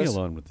on, leave me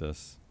alone with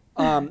this.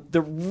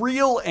 The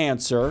real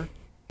answer.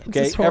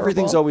 Okay,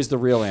 everything's always the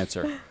real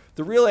answer.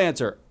 The real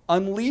answer: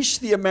 unleash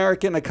the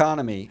American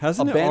economy.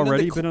 Hasn't it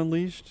already been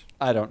unleashed?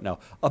 I don't know.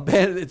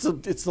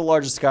 It's the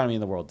largest economy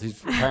in the world.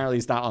 Apparently,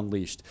 it's not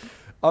unleashed.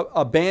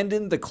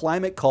 Abandon the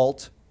climate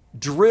cult.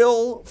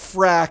 Drill,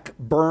 frack,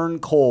 burn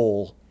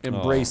coal.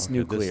 Embrace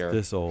nuclear.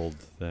 This old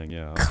thing,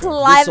 yeah. Okay.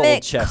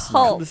 Climate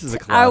cult. This is a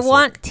classic. I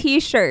want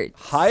T-shirts.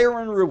 Hire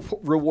and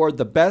reward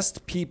the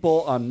best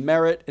people on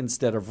merit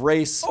instead of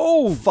race.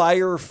 Oh,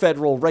 fire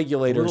federal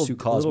regulators who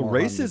cause more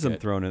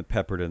racism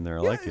peppered in there.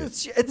 I like it.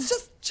 It's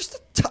just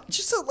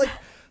like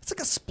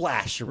a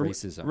splash of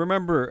racism.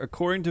 Remember,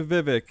 according to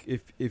Vivek,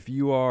 if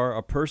you are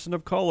a person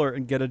of color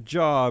and get a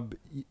job,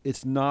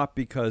 it's not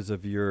because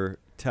of your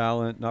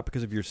talent, not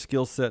because of your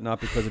skill set,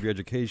 not because of your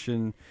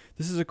education.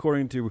 This is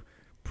according to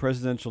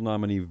presidential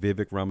nominee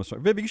Vivek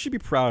Ramaswamy. Vivek, you should be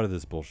proud of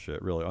this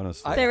bullshit, really,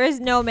 honestly. There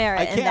is no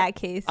merit in that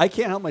case. I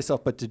can't help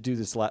myself but to do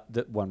this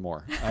one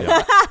more.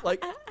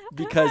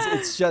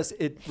 Because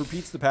it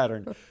repeats the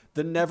pattern.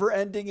 The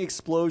never-ending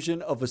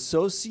explosion of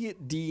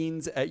associate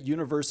deans at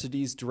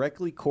universities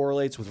directly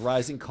correlates with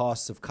rising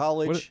costs of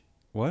college.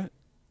 What?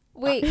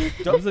 Wait.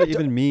 What does that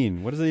even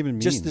mean? What does that even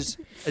mean?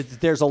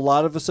 There's a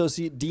lot of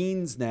associate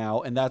deans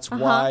now, and that's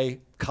why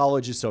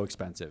college is so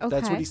expensive. Okay.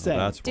 That's what he's saying.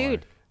 That's why.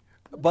 Dude.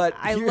 But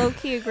I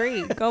low-key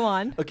agree. Go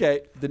on.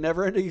 Okay, the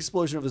never-ending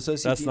explosion of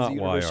associate deans at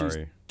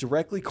universities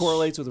directly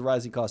correlates with the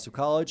rising cost of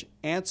college.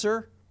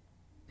 Answer: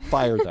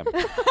 fire them.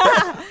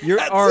 You're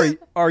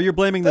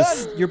blaming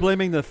this? You're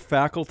blaming the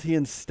faculty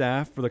and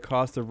staff for the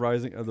cost of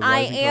rising of the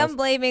rising cost? I am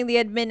blaming the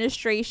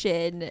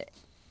administration.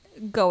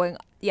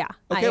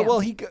 Okay,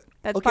 well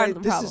That's part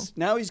of the problem.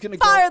 Now he's going to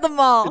fire them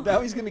all. Now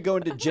he's going to go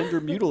into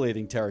gender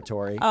mutilating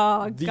territory.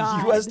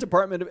 The U.S.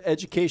 Department of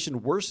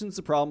Education worsens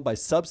the problem by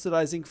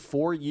subsidizing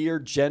 4-year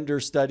gender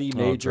study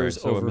majors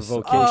over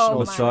vocational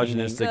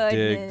misogynistic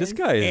dig. This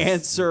guy is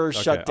answer.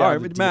 Shut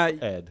down.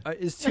 Matt, ed.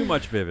 It's too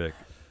much, Vivek.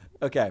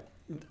 Okay,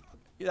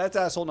 that's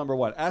asshole number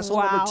one.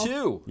 Asshole number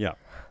two. Yeah,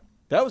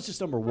 that was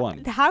just number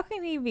one. How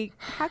can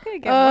it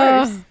get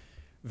worse?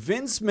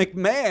 Vince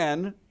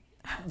McMahon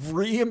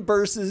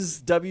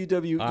reimburses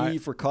WWE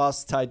for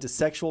costs tied to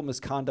sexual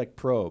misconduct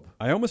probe.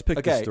 I almost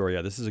picked this story.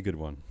 Yeah, this is a good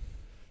one.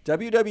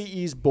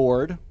 WWE's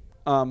board,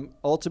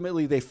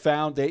 ultimately they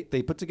found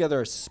they put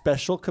together a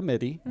special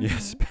committee.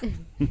 Yes.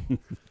 Who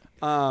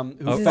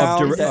found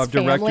of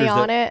directors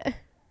on it.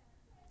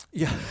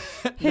 Yeah.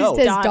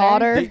 His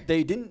daughter.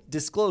 They didn't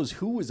disclose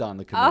who was on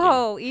the committee.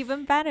 Oh,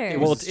 even better.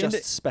 It's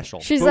just special.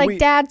 She's like,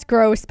 Dad's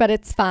gross, but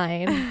it's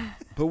fine.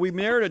 But we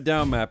narrowed it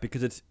down, Matt,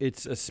 because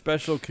it's a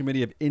special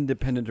committee of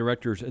independent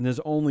directors, and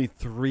there's only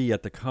 3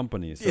 at the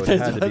company, so it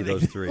had to be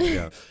those 3.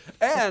 Yeah.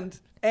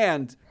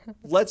 And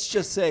let's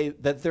just say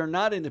that they're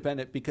not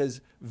independent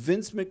because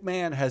Vince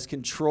McMahon has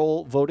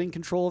voting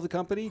control of the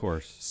company. Of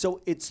course.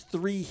 So it's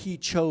 3 he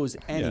chose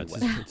anyway.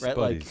 Yeah, it's right?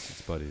 buddies.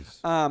 It's buddies.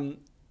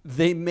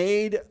 They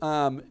made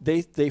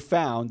they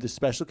found the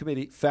special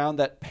committee found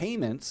that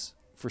payments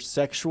for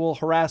sexual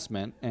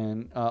harassment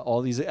and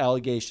all these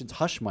allegations,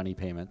 hush money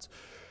payments,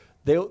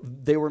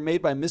 they were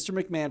made by Mr.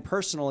 McMahon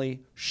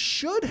personally,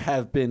 should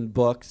have been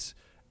booked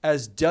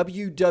as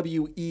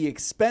WWE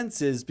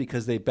expenses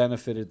because they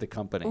benefited the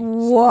company.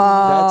 Whoa.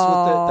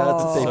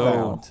 That's what they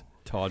found.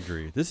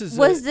 tawdry. This is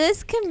Was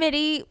this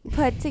committee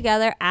put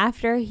together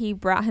after he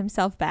brought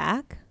himself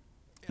back?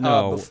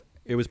 no.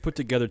 It was put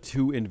together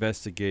to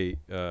investigate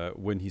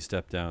when he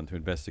stepped down to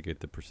investigate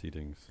the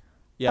proceedings.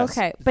 Yes.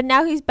 Okay, but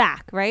now he's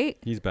back, right?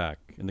 He's back,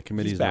 and the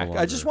committee's He's back. no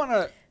I just longer.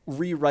 want to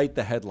rewrite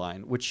the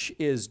headline, which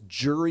is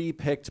jury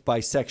picked by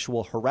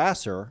sexual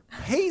harasser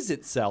pays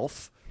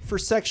itself for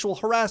sexual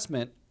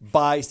harassment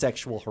by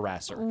sexual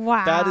harasser.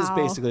 Wow. That is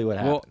basically what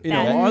happened. Well, you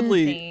That know, is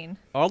oddly, insane.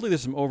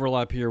 there's some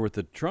overlap here with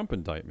the Trump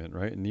indictment,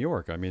 right, in New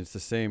York. I mean, it's the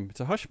same. It's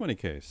a hush money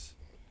case.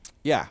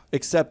 Yeah,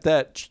 except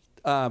that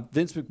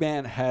Vince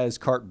McMahon has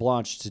carte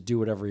blanche to do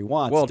whatever he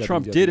wants. Well,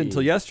 Trump did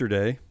until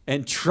yesterday.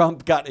 And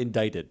Trump got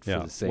indicted for Yeah.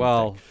 the same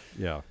Well,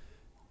 thing. yeah.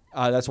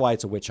 That's why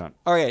it's a witch hunt.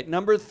 All right,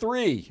 number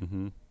 3.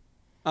 Mm-hmm.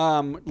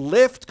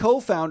 Lyft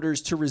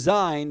co-founders to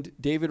resign,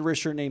 David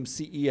Risher named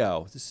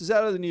CEO. This is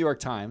out of the New York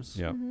Times.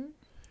 Yeah. Mm-hmm.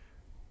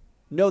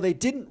 No, they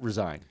didn't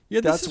resign.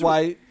 Yeah, That's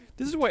why.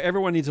 This is why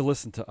everyone needs to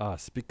listen to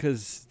us,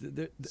 because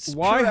It's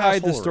why pure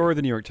hide the assholery. story of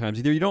the New York Times?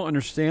 Either you don't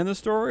understand the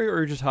story or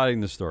you're just hiding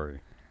the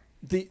story.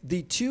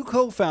 The two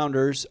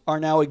co-founders are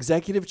now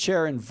executive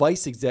chair and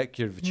vice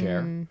executive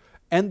chair,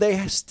 and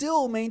they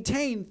still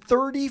maintain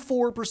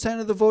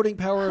 34% of the voting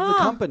power of the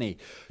company.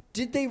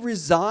 Did they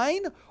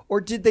resign,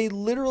 or did they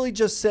literally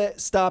just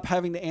stop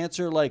having to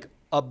answer like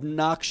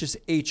obnoxious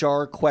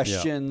HR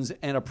questions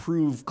and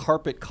approve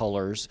carpet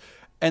colors?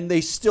 And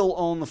they still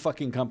own the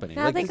fucking company.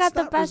 Now Like, they it's got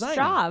the not best resigning.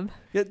 job.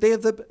 Yeah, they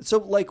have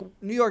like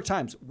New York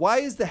Times. Why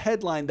is the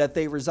headline that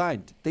they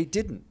resigned? They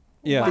didn't.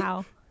 Yeah.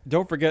 Wow.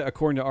 Don't forget,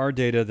 according to our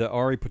data that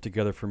Ari put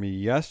together for me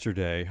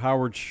yesterday,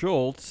 Howard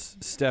Schultz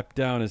stepped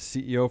down as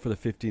CEO for the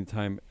 15th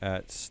time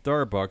at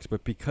Starbucks,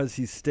 but because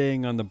he's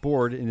staying on the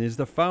board and is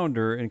the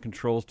founder and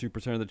controls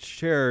 2% of the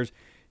shares,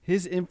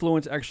 his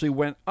influence actually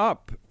went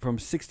up from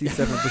 67%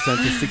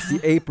 to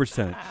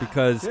 68%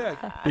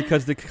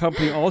 because the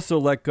company also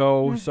let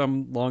go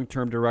some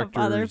long-term directors.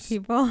 Of other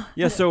people.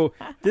 Yeah, so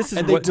this is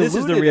And they what this is the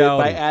diluted it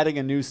reality. by adding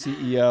a new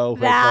CEO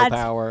who has That's no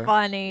power.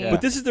 funny. Yeah.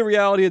 But this is the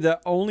reality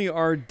that only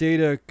our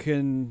data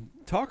can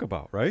talk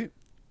about, right?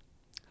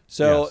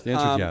 So yes, the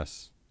answer is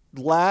yes.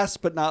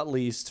 last but not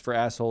least for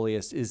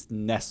assholiest is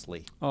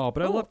Nestle. Oh,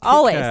 but I love Kit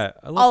always. Kat.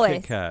 I love Always.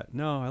 Kit Kat.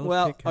 No, I love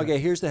Well, Kit Kat. okay,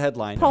 here's the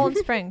headline. Poland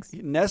Springs.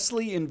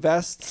 Nestle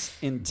invests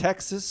in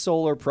Texas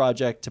solar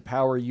project to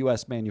power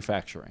U.S.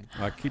 manufacturing.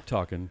 Keep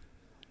talking.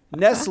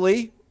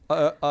 Nestle,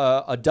 a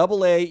AA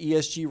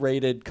ESG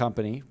rated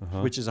company,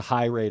 which is a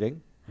high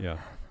rating. Yeah.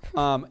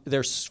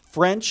 They're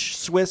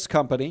French-Swiss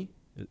company,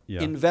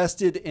 Yeah.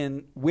 invested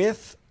in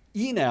with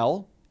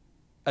Enel,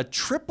 a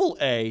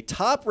AAA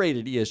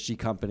top-rated ESG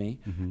company,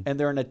 and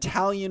they're an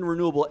Italian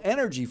renewable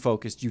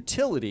energy-focused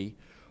utility,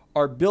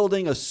 are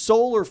building a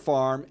solar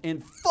farm in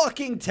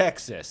fucking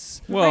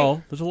Texas.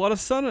 Well, there's a lot of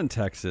sun in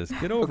Texas.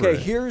 Get over Okay, it.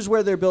 here's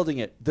where they're building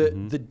it. The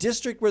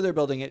district where they're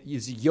building it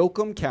is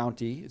Yoakum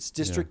County. It's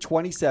District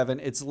 27.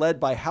 It's led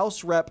by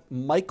House Rep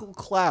Michael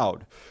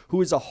Cloud,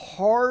 who is a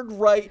hard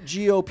right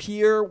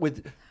GOPer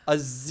with a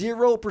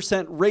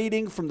 0%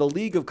 rating from the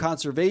League of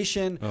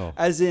Conservation,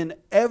 as in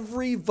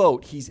every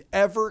vote he's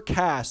ever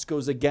cast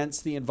goes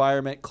against the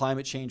environment,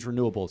 climate change,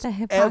 renewables. The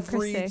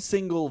hypocrisy. Every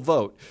single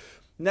vote.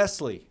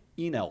 Nestle,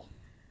 Enel,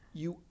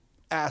 you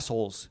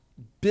assholes,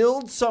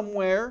 build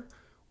somewhere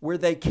where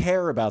they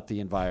care about the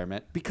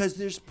environment, because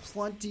there's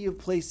plenty of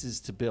places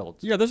to build.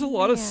 Yeah, there's a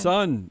lot of Man.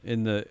 sun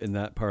in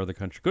that part of the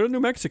country. Go to New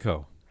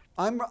Mexico.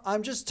 I'm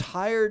just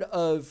tired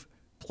of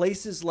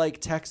places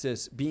like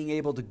Texas being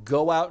able to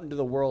go out into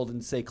the world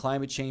and say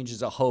climate change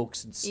is a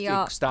hoax and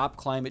Yeah. stop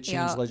climate change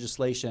Yeah.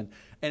 legislation.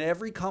 And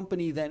every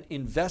company then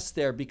invests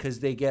there because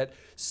they get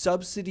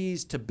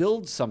subsidies to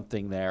build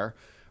something there.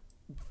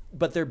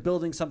 But they're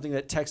building something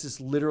that Texas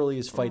literally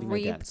is fighting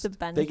Reap against. the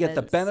They get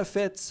the benefits.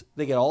 benefits.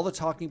 They get all the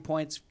talking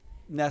points.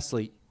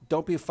 Nestle,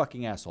 don't be a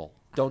fucking asshole.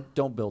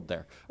 Don't build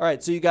there. All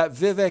right, so you got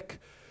Vivek.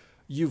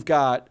 You've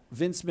got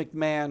Vince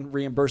McMahon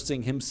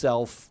reimbursing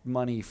himself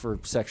money for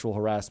sexual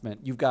harassment.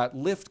 You've got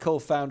Lyft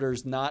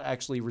co-founders not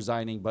actually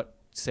resigning, but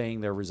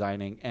saying they're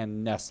resigning,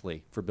 and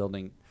Nestle for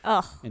building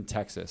Ugh, in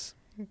Texas.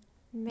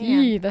 man.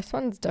 Yee, this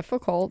one's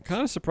difficult.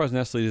 Kind of surprised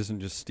Nestle isn't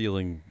just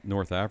stealing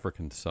North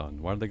African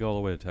sun. Why did they go all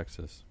the way to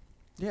Texas?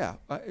 Yeah,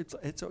 it's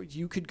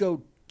you could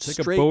go Take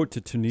straight, a boat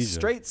to Tunisia.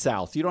 straight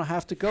south. You don't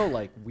have to go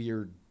like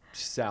weird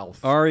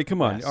south. Ari,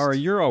 come on. west. Ari,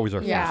 you're always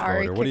our Yeah, first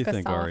Ari, voter. What do you kick us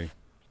think, off.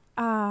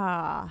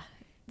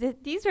 Ari?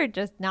 These are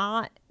just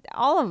not.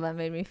 All of them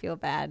made me feel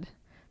bad,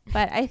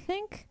 but I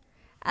think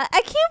I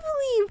can't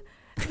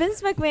believe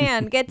Vince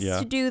McMahon gets Yeah.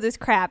 to do this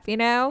crap. You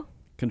know,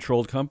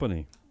 Controlled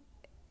company.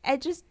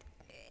 it's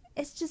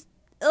just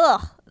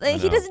ugh. Like,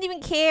 he know. doesn't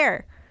even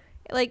care.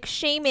 Like,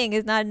 shaming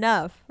is not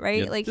enough,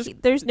 right? Yeah, like this-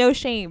 there's no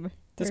shame.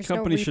 This There's no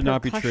company should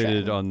not be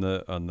traded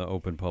repercussion. on the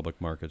open public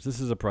markets. This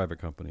is a private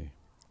company.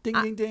 Ding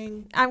ding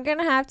ding. I'm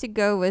gonna have to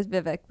go with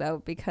Vivek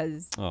though,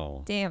 because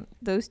Oh, damn,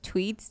 those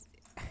tweets,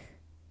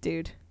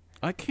 dude.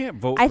 I can't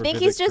vote. I for think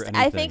Vivek he's for just.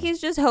 I think anything.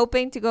 he's just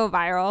hoping to go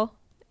viral,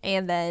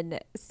 and then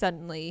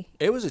suddenly.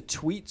 It was a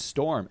tweet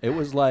storm. It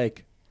was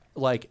like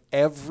like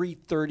every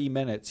 30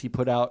 minutes he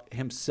put out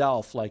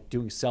himself like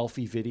doing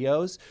selfie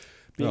videos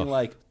being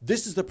like,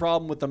 this is the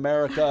problem with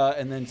America,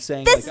 and then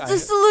saying This like, is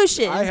the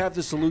solution. I have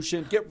the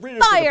solution. Get rid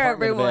of Fire the Department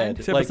everyone. of Ed.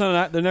 Except Like, it's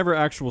not, they're never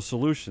actual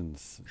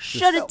solutions.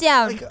 Shut it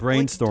down.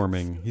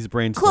 Brainstorming. He's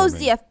brainstorming. Close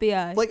the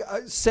FBI. like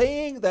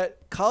saying that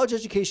college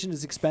education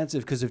is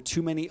expensive because of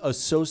too many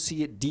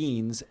associate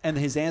deans, and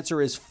his answer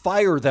is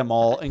fire them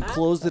all and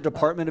close the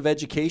Department of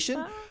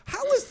Education.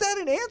 How is that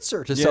an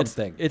answer to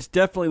something? It's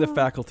definitely the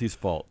faculty's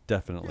fault.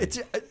 Definitely. It's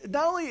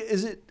not only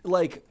is it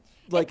like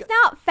it's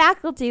not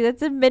faculty,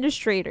 that's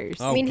administrators.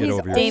 Oh, I mean, get he's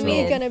over only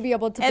yourself. going to be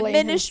able to blame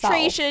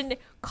Administration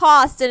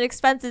costs and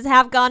expenses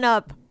have gone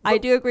up. I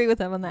do agree with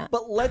him on that.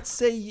 But let's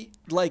say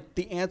like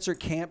the answer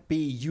can't be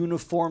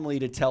uniformly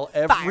to tell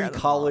every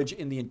college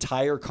in the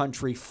entire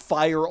country,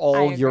 fire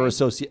all your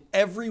associate.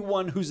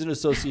 Everyone who's an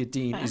associate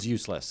dean is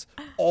useless.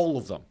 All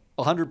of them.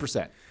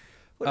 100%.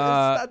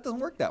 That doesn't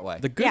work that way.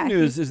 The good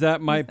news is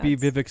that might be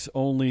Vivek's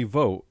only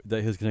vote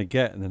that he's going to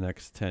get in the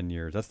next 10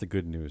 years. That's the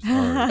good news.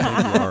 Ari.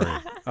 Thank you,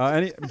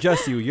 Ari.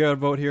 Jesse, you got a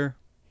vote here?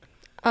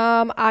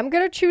 I'm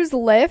going to choose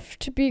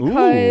Lyft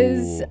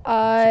because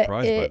I'm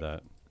surprised by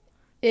that.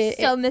 It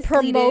So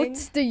misleading.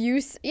 promotes the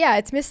use. Yeah,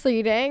 it's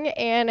misleading,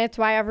 and it's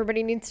why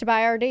everybody needs to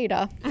buy our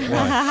data. What? Oh,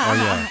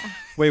 yeah.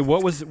 Wait,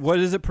 what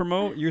does it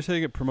promote? You're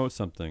saying it promotes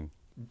something.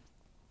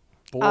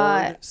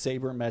 Board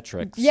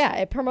sabermetrics. Yeah,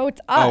 it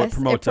promotes us. Oh, it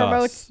promotes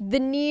us. the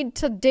need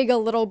to dig a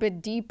little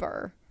bit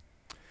deeper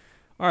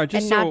All right,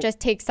 and not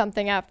just take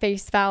something at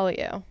face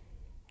value.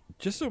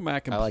 Just so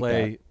Matt can I like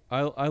play.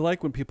 I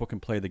like when people can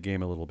play the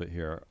game a little bit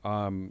here.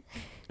 And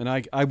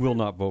I will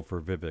not vote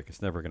for Vivek.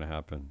 It's never going to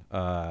happen.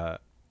 I'll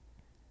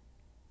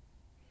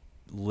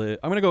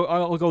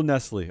go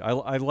Nestle.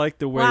 I like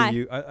the way Why?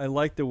 you. I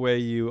like the way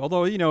you.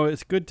 Although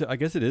it's good to. I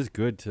guess it is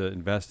good to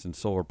invest in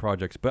solar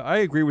projects. But I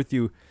agree with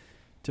you.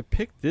 To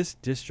pick this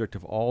district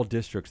of all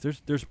districts,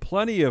 there's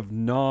plenty of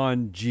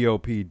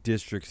non-GOP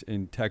districts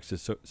in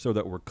Texas, so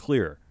that we're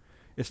clear.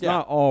 It's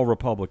not all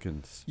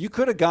Republicans. You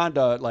could have gone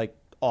to like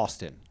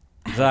Austin.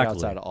 Exactly.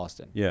 Outside of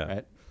Austin. Yeah.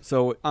 Right?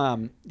 So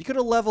you could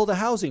have leveled a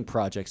housing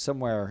project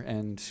somewhere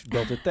and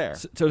built it there.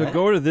 So to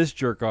go to this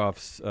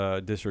jerk-off's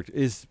district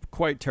is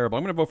quite terrible.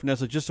 I'm going to vote for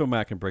Nestle just so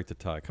Matt can break the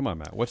tie. Come on,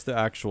 Matt. What's the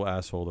actual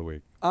asshole of the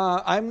week?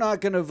 I'm not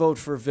going to vote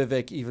for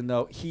Vivek, even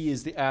though he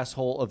is the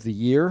asshole of the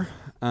year.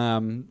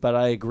 But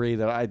I agree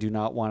that I do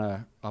not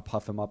want to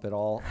puff him up at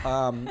all.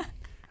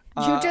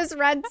 You just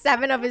read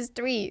 7 of his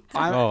tweets.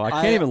 I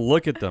can't even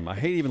look at them. I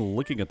hate even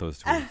looking at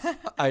those tweets.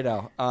 I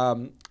know.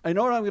 I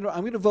know what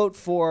I'm going to vote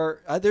for.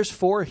 There's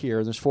 4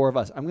 here. There's 4 of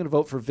us. I'm going to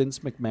vote for Vince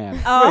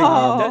McMahon.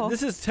 Oh.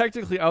 This is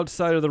technically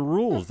outside of the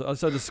rules,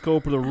 outside the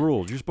scope of the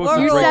rules. You're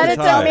supposed You to break said the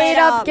it's tie. a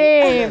made-up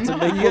game. It's a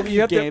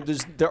make-believe game.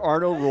 There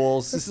are no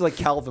rules. This is like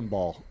Calvin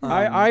Ball.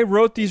 I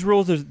wrote these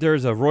rules.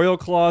 There's a royal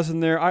clause in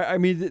there. I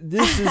mean,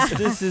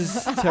 this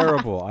is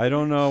terrible. I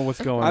don't know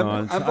what's going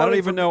on. I don't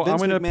even know. I'm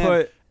going to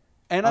put.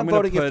 And I'm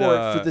voting for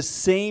it for the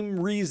same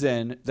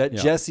reason that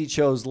Jesse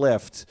chose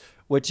Lyft,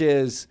 which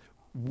is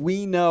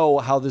we know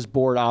how this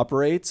board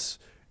operates.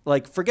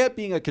 Like, forget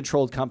being a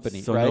controlled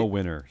company, so right? no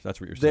winner. That's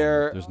what you're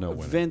saying. There's no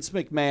winner. Vince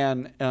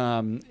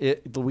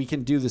McMahon, we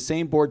can do the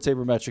same board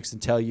sabermetrics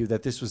and tell you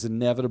that this was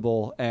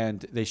inevitable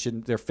and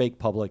they're fake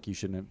public. You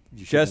shouldn't have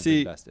Jesse,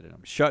 invested in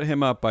them. shut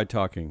him up by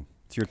talking.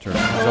 It's your turn.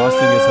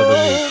 Exhaustingness of the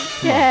week.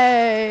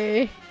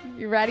 Okay.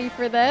 You ready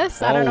for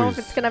this? I don't know if Always.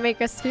 it's going to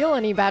make us feel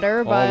any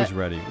better, but Always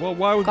ready. Well,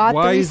 why got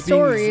why 3 is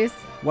stories.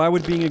 why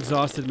would being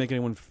exhausted make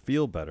anyone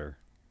feel better?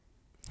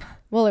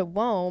 Well, it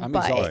won't, I'm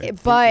exhausted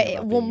but thinking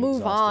about we'll being move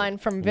exhausted. on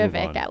from We'll move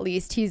Vivek on. at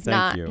least. He's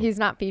Thank you.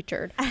 not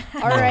featured.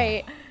 All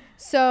right.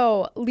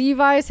 So,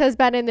 Levi's has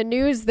been in the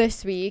news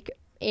this week,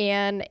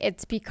 and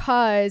it's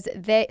because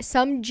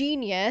some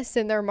genius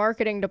in their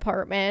marketing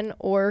department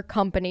or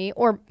company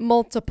or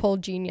multiple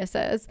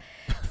geniuses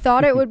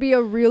thought it would be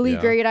a really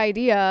great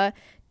idea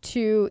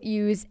to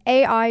use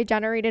AI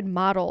generated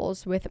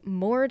models with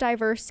more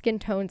diverse skin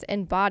tones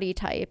and body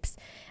types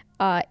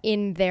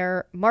in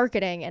their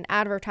marketing and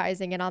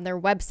advertising and on their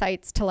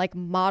websites to like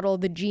model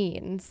the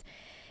genes.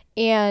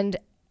 And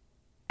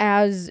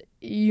as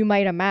you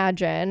might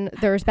imagine,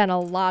 there's been a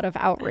lot of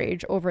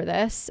outrage over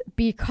this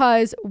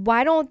because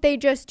why don't they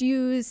just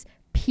use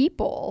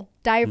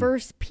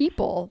diverse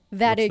people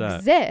that What's that?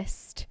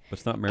 exist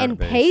It's not and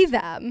merit-based. pay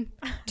them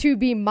to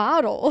be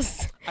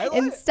models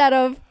instead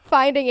of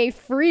finding a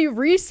free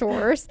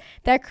resource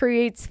that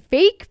creates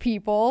fake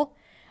people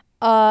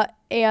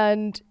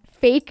and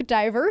fake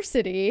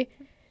diversity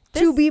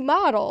to be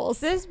models.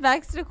 This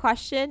begs the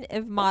question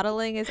if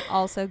modeling is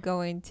also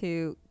going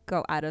to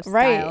go out of style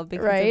Right,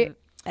 because right. of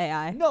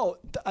AI. No,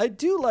 I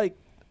do like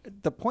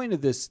the point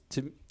of this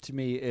to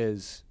me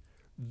is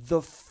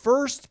the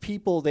first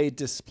people they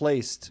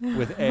displaced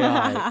with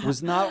AI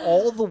was not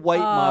all the white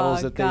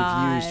models that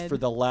they've used for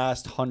the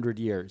last 100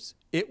 years.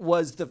 It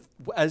was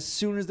as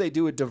soon as they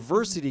do a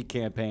diversity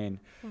campaign,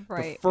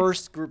 the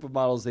first group of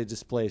models they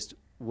displaced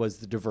was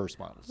the diverse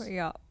models.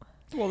 Yeah.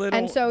 Well, they don't.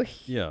 And so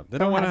they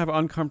don't want to have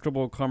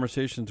uncomfortable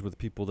conversations with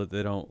people that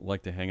they don't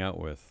like to hang out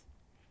with.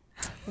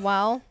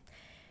 Well,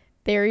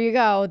 there you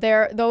go.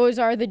 Those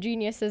are the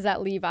geniuses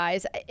at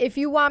Levi's. If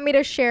you want me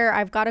to share,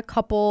 I've got a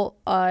couple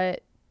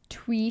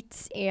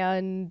tweets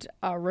and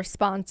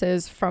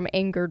responses from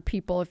angered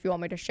people if you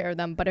want me to share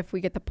them. But if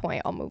we get the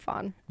point, I'll move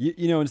on.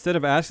 You know, instead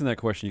of asking that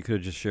question, you could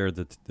have just shared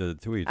the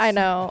tweets.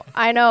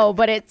 I know,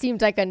 but it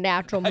seemed like a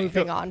natural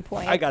moving on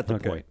point. I got the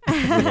point.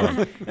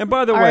 And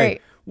by the All way,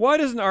 right. why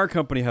doesn't our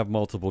company have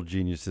multiple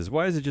geniuses?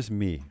 Why is it just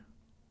me?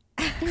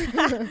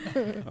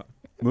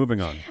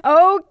 Moving on.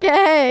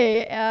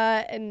 Okay.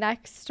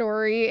 Next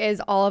story is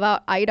all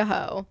about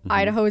Idaho.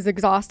 Idaho is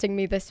exhausting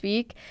me this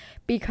week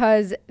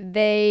because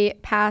they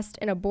passed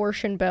an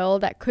abortion bill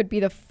that could be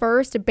the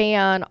first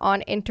ban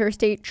on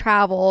interstate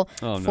travel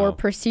for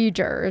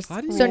procedures. How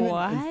do you So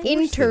enforce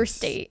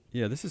interstate. This?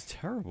 Yeah, this is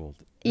terrible.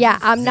 Yeah,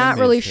 I'm not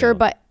really Handmaid's sure, Tale.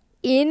 but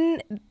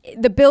in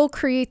the bill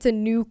creates a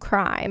new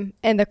crime,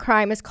 and the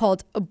crime is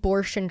called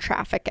abortion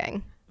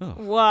trafficking.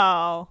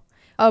 Whoa.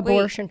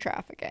 Abortion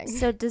trafficking.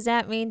 So does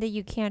that mean that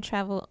you can't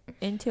travel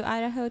into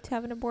Idaho to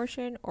have an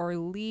abortion or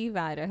leave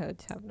Idaho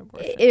to have an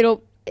abortion?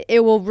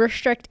 It will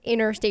restrict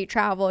interstate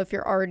travel if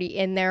you're already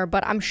in there,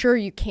 but I'm sure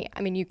you can't.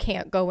 I mean, you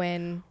can't go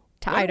in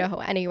to Idaho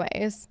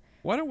anyways.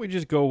 Why don't we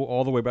just go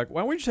all the way back?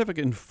 Why don't we just have like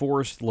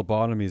enforced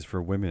lobotomies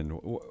for women?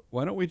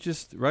 Why don't we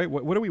just, right?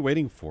 What are we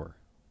waiting for?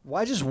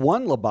 Why just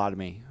one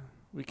lobotomy?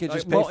 We could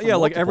just pay for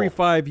like every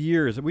multiple. 5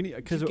 years. We need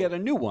You get a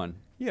new one.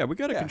 Yeah, we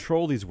got to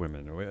control these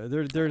women.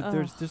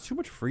 There's too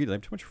much freedom. They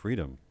have too much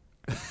freedom.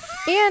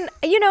 And,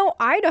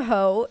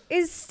 Idaho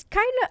is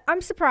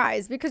I'm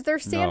surprised because they're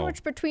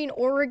sandwiched between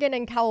Oregon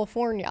and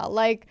California.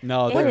 Like,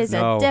 No, It is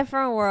a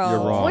different world. You're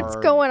wrong. what's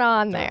going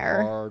on They're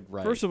there? hard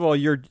right. First of all,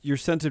 your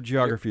sense of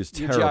geography is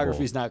Your terrible.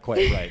 geography's not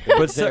quite right.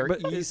 They're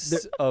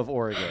east of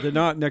Oregon. They're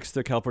not next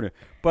to California.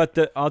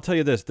 But I'll tell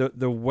you this: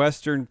 the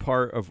western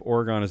part of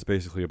Oregon is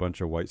basically a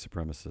bunch of white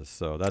supremacists.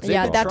 So that's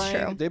Yeah, the problem.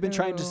 that's true. They've been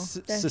trying to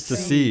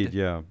Secede,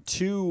 yeah,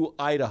 to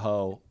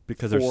Idaho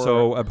because they're for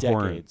so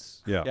abhorrent.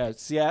 decades. Yeah.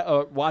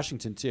 Seattle,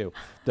 Washington too.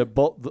 That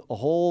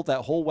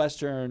whole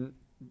western,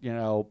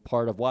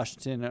 part of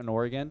Washington and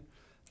Oregon,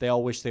 they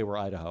all wish they were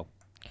Idaho.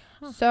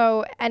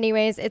 So,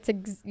 anyways, it's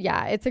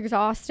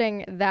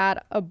exhausting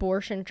that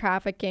abortion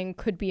trafficking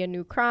could be a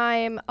new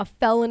crime, a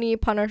felony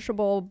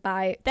punishable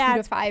by 2 to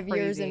That's 5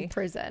 years crazy. in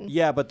prison.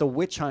 Yeah, but the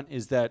witch hunt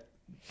is that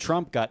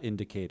Trump got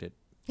indicated.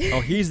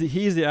 Oh, he's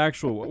the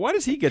actual. Why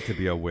does he get to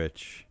be a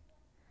witch?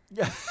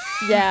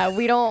 Yeah,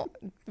 we don't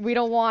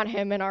want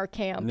him in our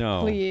camp,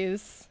 No.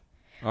 please.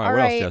 All right, All what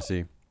right. else,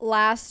 Jesse?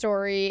 Last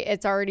story,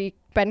 it's already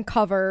been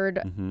covered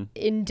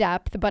in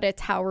depth, but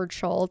it's Howard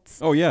Schultz.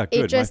 Oh yeah,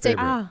 good. It just My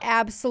favorite.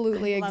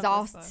 absolutely I love this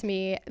exhausts book.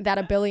 me that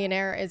a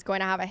billionaire is going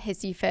to have a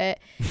hissy fit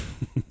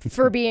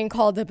for being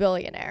called a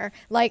billionaire.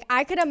 Like,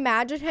 I could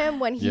imagine him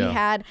when he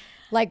Yeah.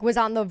 was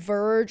on the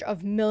verge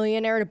of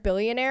millionaire to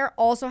billionaire,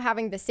 also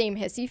having the same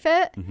hissy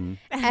fit.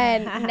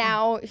 And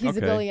now he's a Okay.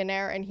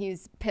 billionaire and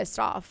he's pissed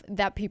off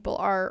that people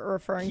are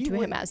referring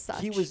to him as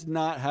such. He was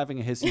not having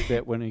a hissy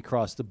fit when he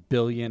crossed the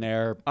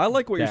billionaire. I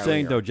like what you're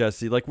saying barrier. though,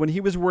 Jesse. Like when he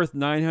was worth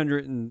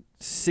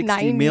 960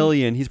 90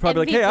 million, he's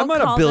probably And like, "Hey, I'm people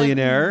not a called him-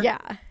 billionaire." Yeah.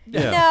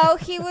 Yeah. No,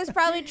 he was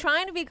probably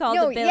trying to be called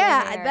a billionaire.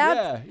 yeah,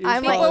 that's. he was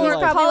I'm like, probably he's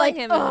like- probably like, Calling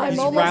him "Oh, a I'm He's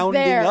almost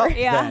rounding there." up.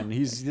 Yeah. Then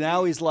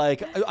he's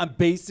like, I'm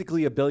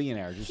basically a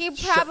billionaire. Just He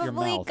shut your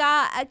probably mouth.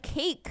 got a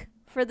cake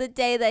for the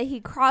day that he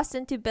crossed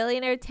into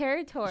billionaire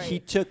territory. He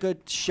took a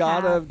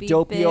shot of Happy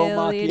Doppio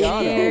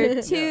billionaire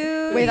Macchiato.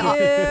 to with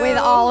you. with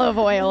olive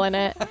oil in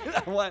it.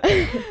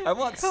 I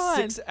want Come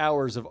 6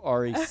 hours of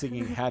Ari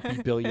singing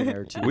 "Happy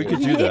Billionaire" to We you. could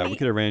do that. We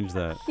could arrange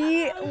that.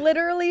 He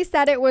literally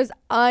said it was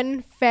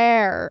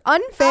unfair.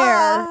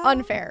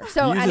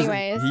 So,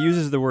 anyways. He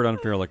uses the word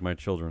unfair like my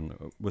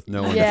children with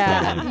no Yeah.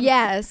 understanding.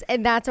 Yes,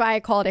 and that's why I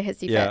called it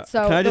hissy Yeah. fit.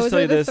 So Can I just those tell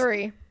are you the this?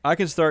 three. I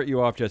can start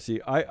you off,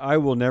 Jesse. I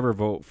will never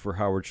vote for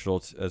Howard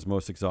Schultz as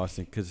most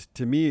exhausting because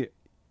to me, He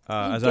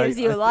as gives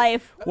you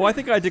life. well, I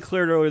think I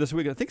declared earlier this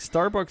week. I think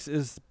Starbucks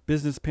is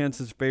Business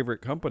Pants'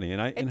 favorite company,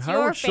 and It's Howard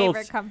your Schultz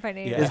favorite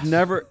company. Yeah. is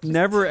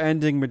never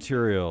ending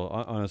material.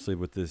 Honestly,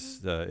 with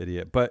this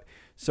idiot. But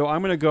so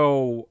I'm gonna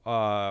go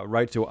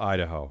right to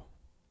Idaho.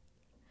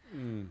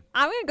 I'm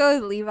going to go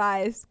with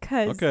Levi's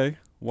because Okay,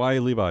 why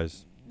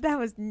Levi's? that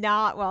was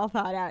not well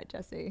thought out,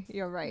 Jesse.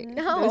 You're right.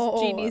 No,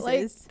 Those geniuses.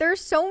 like there's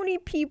so many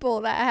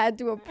people that had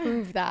to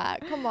approve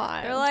that. Come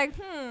on. They're like,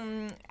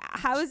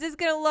 how is this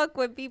going to look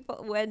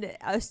when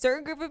a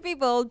certain group of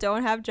people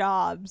don't have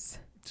jobs?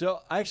 So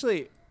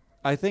actually,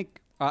 I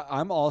think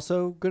I'm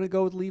also gonna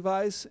go with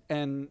Levi's.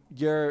 And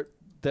your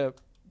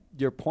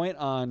point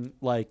on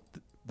like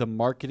the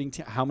marketing,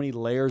 how many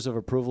layers of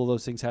approval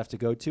those things have to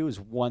go to, is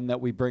one that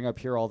we bring up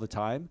here all the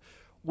time.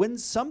 When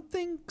some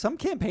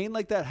campaign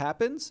like that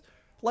happens,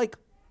 like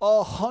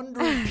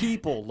 100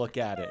 people look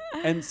at it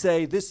and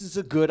say, "This is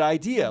a good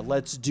idea.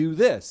 Let's do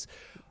this."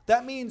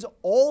 That means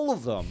all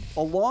of them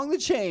along the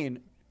chain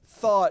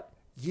thought,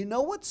 "You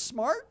know what's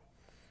smart?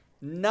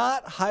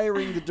 Not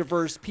hiring the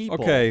diverse people."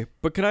 Okay,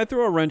 but can I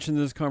throw a wrench into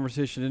this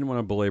conversation? I didn't want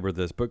to belabor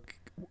this, but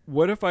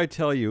what if I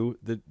tell you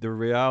that the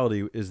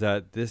reality is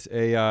that this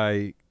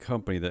AI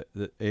company, that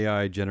the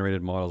AI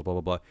generated models, blah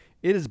blah blah,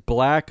 it is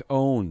black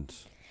owned.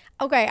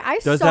 Okay, I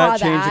Does saw that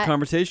change the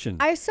conversation?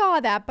 I saw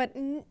that, but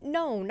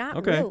no,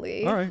 not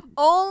really. All right.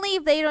 Only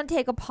if they don't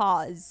take a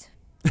pause.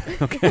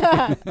 Okay.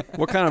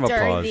 What kind of a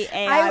During pause? the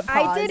AI I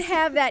pause. did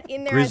have that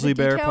in there Grizzly as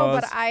a bear detail,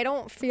 pause? but I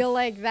don't feel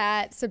like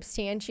that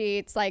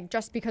substantiates, like,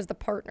 just because the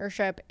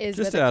partnership is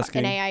Just with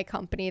asking. an AI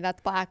company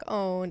that's black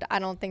owned. I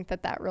don't think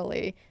that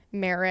really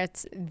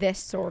merits this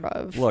sort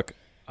of Look,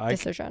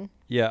 decision.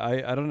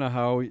 I don't know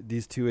how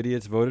these two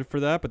idiots voted for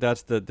that, but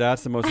that's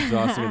the most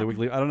exhausting of the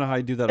weekly. I don't know how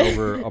you do that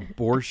over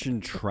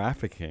abortion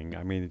trafficking.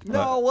 I mean,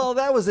 No, well,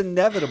 that was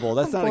inevitable.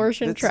 That's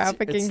Abortion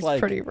trafficking is like,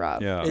 pretty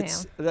rough. yeah.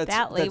 That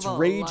That's label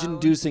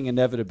rage-inducing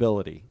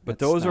inevitability. But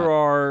That's those not-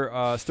 are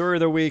our story of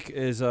the week.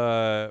 Is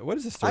what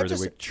is the story of the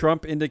week?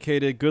 Trump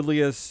indicated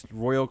goodliest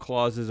royal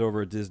clauses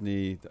over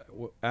Disney.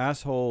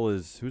 Asshole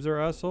is who's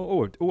our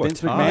asshole? Oh,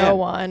 Vince a tie. McMahon. No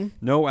one.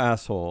 No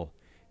asshole.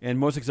 And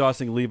most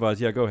exhausting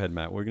Levi's. Yeah, go ahead,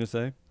 Matt. What were you gonna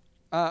say?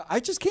 I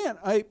just can't.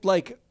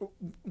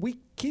 We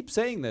keep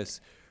saying this.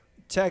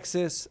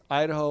 Texas,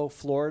 Idaho,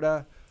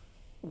 Florida.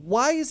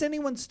 Why is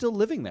anyone still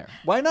living there?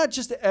 Why not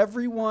just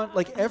everyone,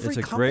 every It's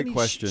a company great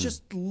question.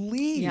 just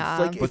leave?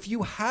 Yeah. If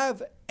you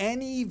have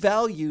any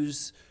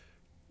values,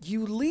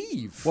 you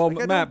leave. Well, I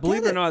don't Matt,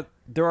 believe get it or not,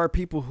 there are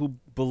people who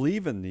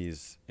believe in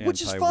these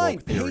Which is anti-woke fine.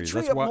 theories.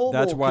 Patriot Mobile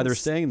That's why can they're s-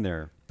 staying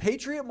there.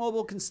 Patriot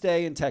Mobile can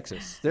stay in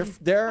Texas.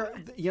 They're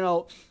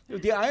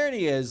the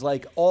irony is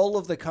all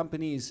of the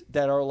companies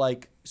that are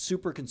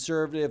super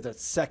conservative, that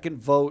second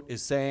vote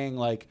is saying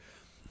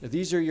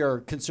these are your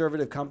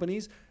conservative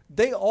companies.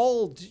 They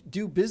all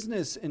do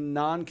business in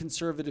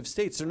non-conservative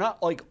states. They're not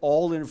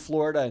all in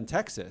Florida and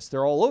Texas.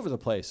 They're all over the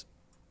place.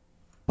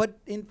 But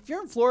if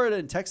you're in Florida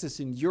and Texas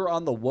and you're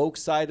on the woke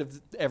side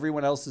of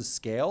everyone else's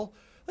scale,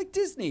 like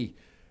Disney,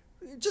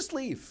 just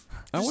leave.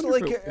 I Just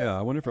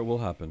wonder if it will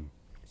happen.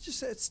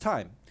 it's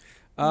time.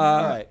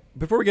 All right.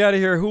 Before we get out of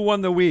here, who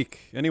won the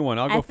week? Anyone?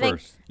 I'll go I think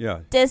first. Yeah.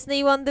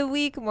 Disney won the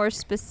week, more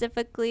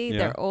specifically Yeah.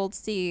 their old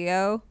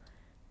CEO.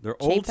 Their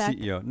old Chapek,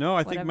 CEO. No, I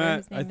think whatever Matt.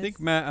 his I name think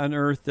is. Matt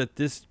unearthed that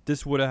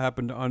this would have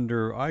happened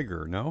under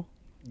Iger. No,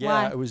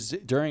 Yeah, Why? it was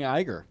during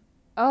Iger.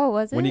 Oh,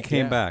 was it? when he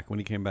came Yeah. back. When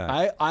he came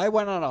back. I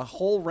went on a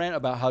whole rant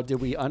about how did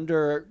we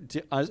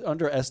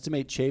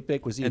underestimate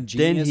Chapek? Was he a and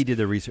genius? then he did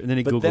the research. And then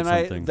he But googled then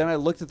something. I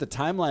looked at the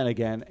timeline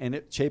again, and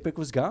Chapek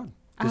was gone.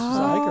 This was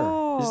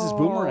Iger. This is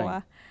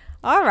Boomerang.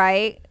 All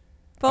right.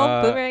 Full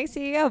Uh, Boomerang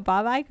CEO,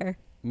 Bob Iger.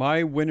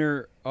 My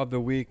winner of the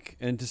week,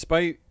 and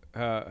despite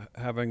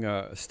having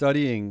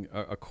studying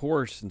a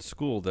course in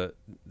school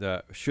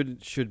that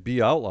should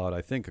be outlawed,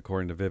 I think,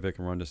 according to Vivek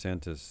and Ron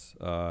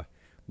DeSantis,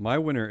 my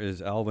winner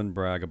is Alvin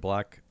Bragg, a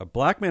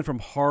black man from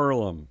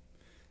Harlem,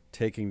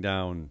 taking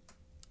down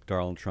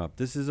Donald Trump.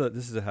 This is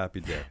a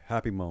happy day,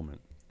 happy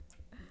moment.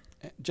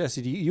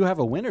 Jesse, do you have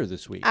a winner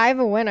this week? I have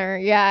a winner.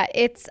 Yeah,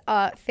 it's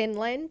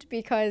Finland,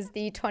 because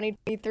the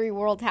 2023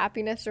 World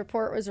Happiness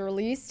Report was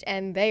released,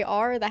 and they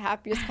are the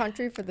happiest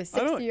country for the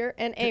sixth year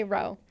in a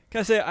row.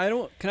 Can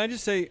I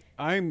just say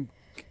I'm.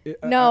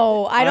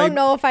 No, I don't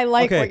know if I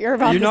like okay, what you're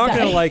about to say. You're not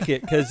going to like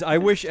it, because I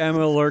wish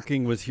Emma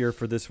Lurking was here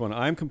for this one.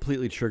 I'm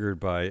completely triggered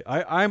by.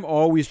 I'm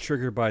always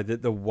triggered by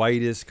the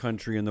whitest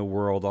country in the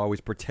world, always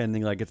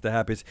pretending like it's the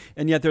happiest,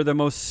 and yet they're the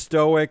most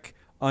stoic,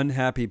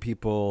 unhappy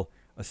people.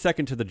 A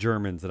second to the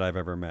Germans that I've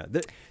ever met.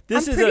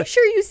 I'm pretty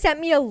sure you sent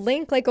me a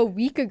link a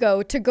week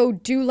ago to go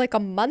do a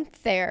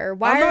month there.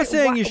 I'm not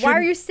saying you Why are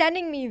shouldn't- you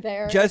sending me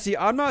there? Jesse,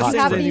 I'm not Hot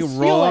saying there's springs.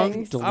 anything Have wrong.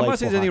 these I'm not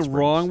saying there's Delightful anything hot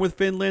wrong springs. with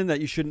Finland that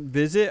you shouldn't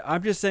visit.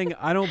 I'm just saying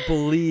I don't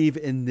believe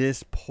in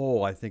this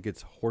poll. I think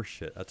it's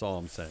horseshit. That's all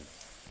I'm saying.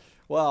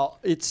 Well,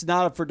 it's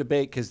not up for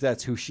debate because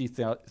that's who she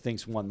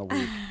thinks won the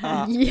week.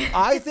 Yeah.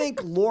 I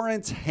think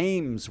Lawrence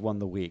Hames won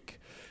the week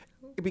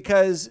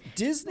because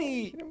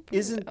Disney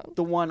isn't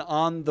the one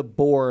on the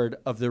board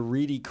of the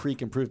Reedy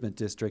Creek Improvement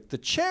District. The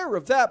chair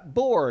of that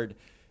board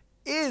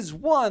is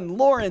one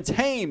Lawrence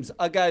Hames,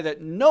 a guy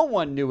that no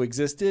one knew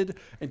existed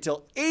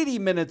until 80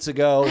 minutes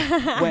ago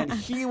when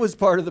he was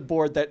part of the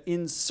board that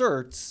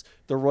inserts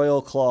the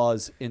royal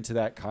clause into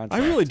that contract.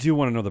 I really do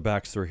want to know the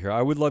backstory here.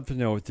 I would love to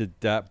know, did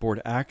that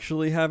board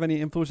actually have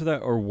any influence of that,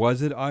 or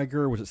was it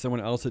Iger? Was it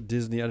someone else at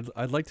Disney?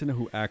 I'd like to know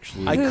who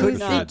actually. I could Who's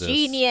not- the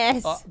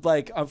genius?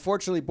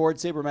 Unfortunately, Board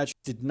Sabermetrics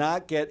did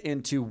not get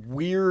into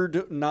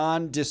weird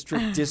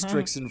non-district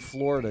districts in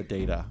Florida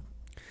data.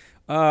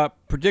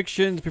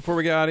 Predictions before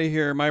we get out of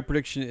here. My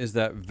prediction is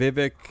that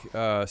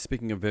Vivek,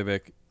 speaking of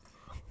Vivek,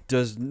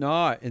 does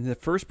not, in the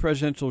first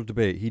presidential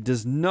debate, he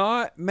does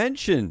not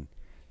mention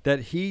that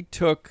he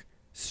took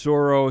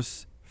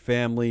Soros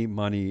family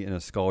money in a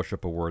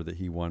scholarship award that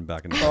he won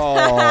back in the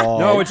Oh,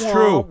 No, it's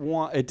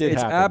true. It did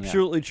It's happen.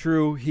 absolutely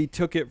true. He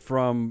took it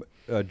from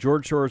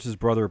George Soros'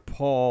 brother,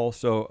 Paul.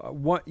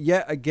 So,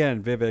 yet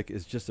again, Vivek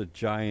is just a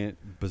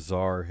giant,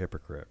 bizarre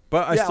hypocrite.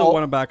 But I Yeah, still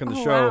want him back on the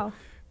oh, show. wow.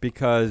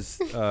 because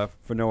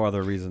for no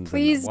other reason.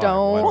 Please why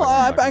don't. do Well,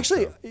 I come back on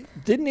actually, the show?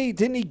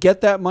 didn't he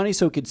get that money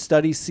so he could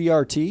study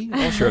CRT?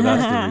 Well, sure,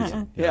 that's the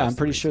reason. Yeah, I'm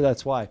pretty sure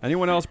that's why.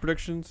 Anyone else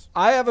predictions?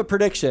 I have a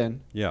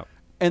prediction, Yeah.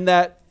 and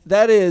that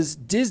is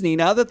Disney.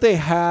 Now that they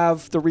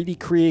have the Reedy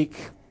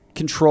Creek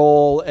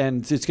control,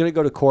 and it's going to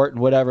go to court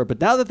and whatever, but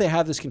now that they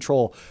have this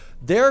control,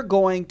 they're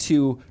going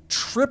to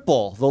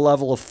triple the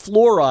level of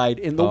fluoride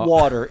in the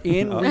water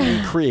in Reedy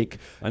Creek.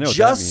 I know what that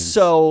just means.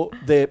 so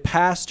the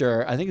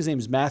pastor, I think his name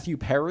is Matthew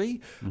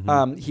Perry,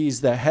 he's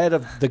the head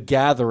of the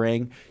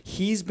Gathering.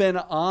 He's been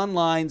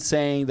online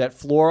saying that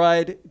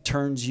fluoride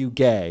turns you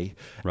gay,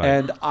 Right.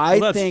 and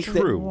Well, that's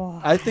true.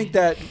 I think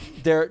that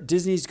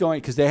Disney's going,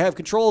 because they have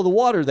control of the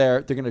water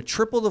there, they're going to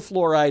triple the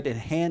fluoride and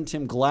hand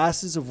him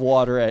glasses of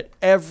water at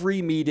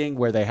every meeting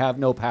where they have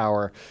no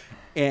power.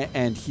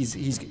 And he's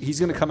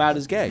going to come out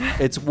as gay.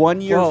 It's 1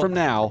 year from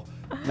now.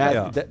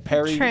 That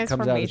Perry comes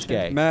out as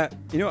gay. Matt,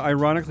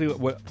 ironically,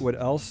 what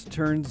else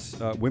turns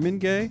women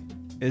gay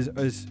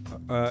is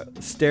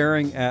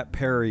staring at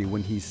Perry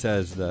when he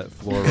says that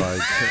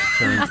fluoride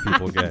turns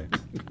people gay.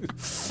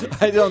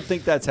 I don't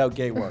think that's how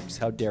gay works.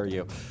 How dare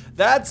you?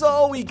 That's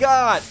all we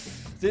got.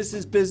 This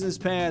is Business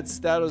Pants.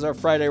 That was our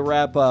Friday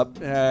wrap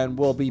up, and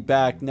we'll be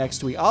back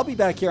next week. I'll be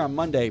back here on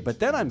Monday, but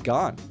then I'm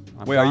gone.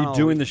 Wait, are you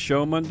doing the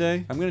show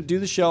Monday? I'm going to do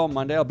the show on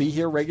Monday. I'll be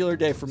here regular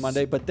day for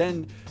Monday, but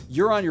then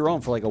you're on your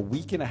own for like a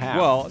week and a half.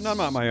 Well, no, I'm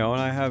not my own.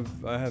 I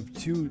have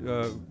two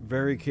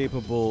very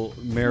capable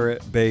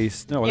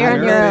merit-based. No, You're on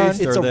your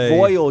merit-based. own. It's a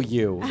royal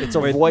you. It's a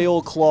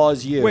royal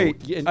clause you. Wait,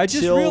 I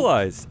just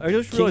realized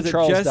King that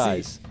Charles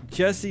dies.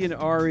 Jesse and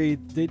Ari,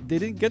 they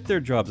didn't get their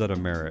jobs out of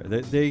merit.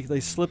 They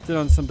slipped it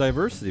on some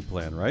diversity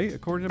plan, right?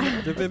 According to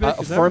Vivek, is that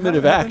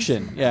affirmative what happened?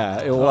 action.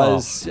 Yeah, it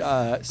was.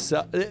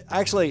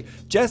 Actually,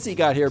 Jesse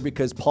got here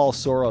because Paul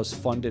Soros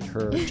funded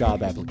her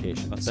job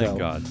application. Thank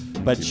God.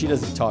 But she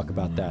doesn't talk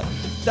about that.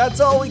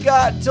 That's all we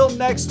got. Till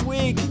next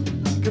week.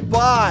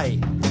 Goodbye.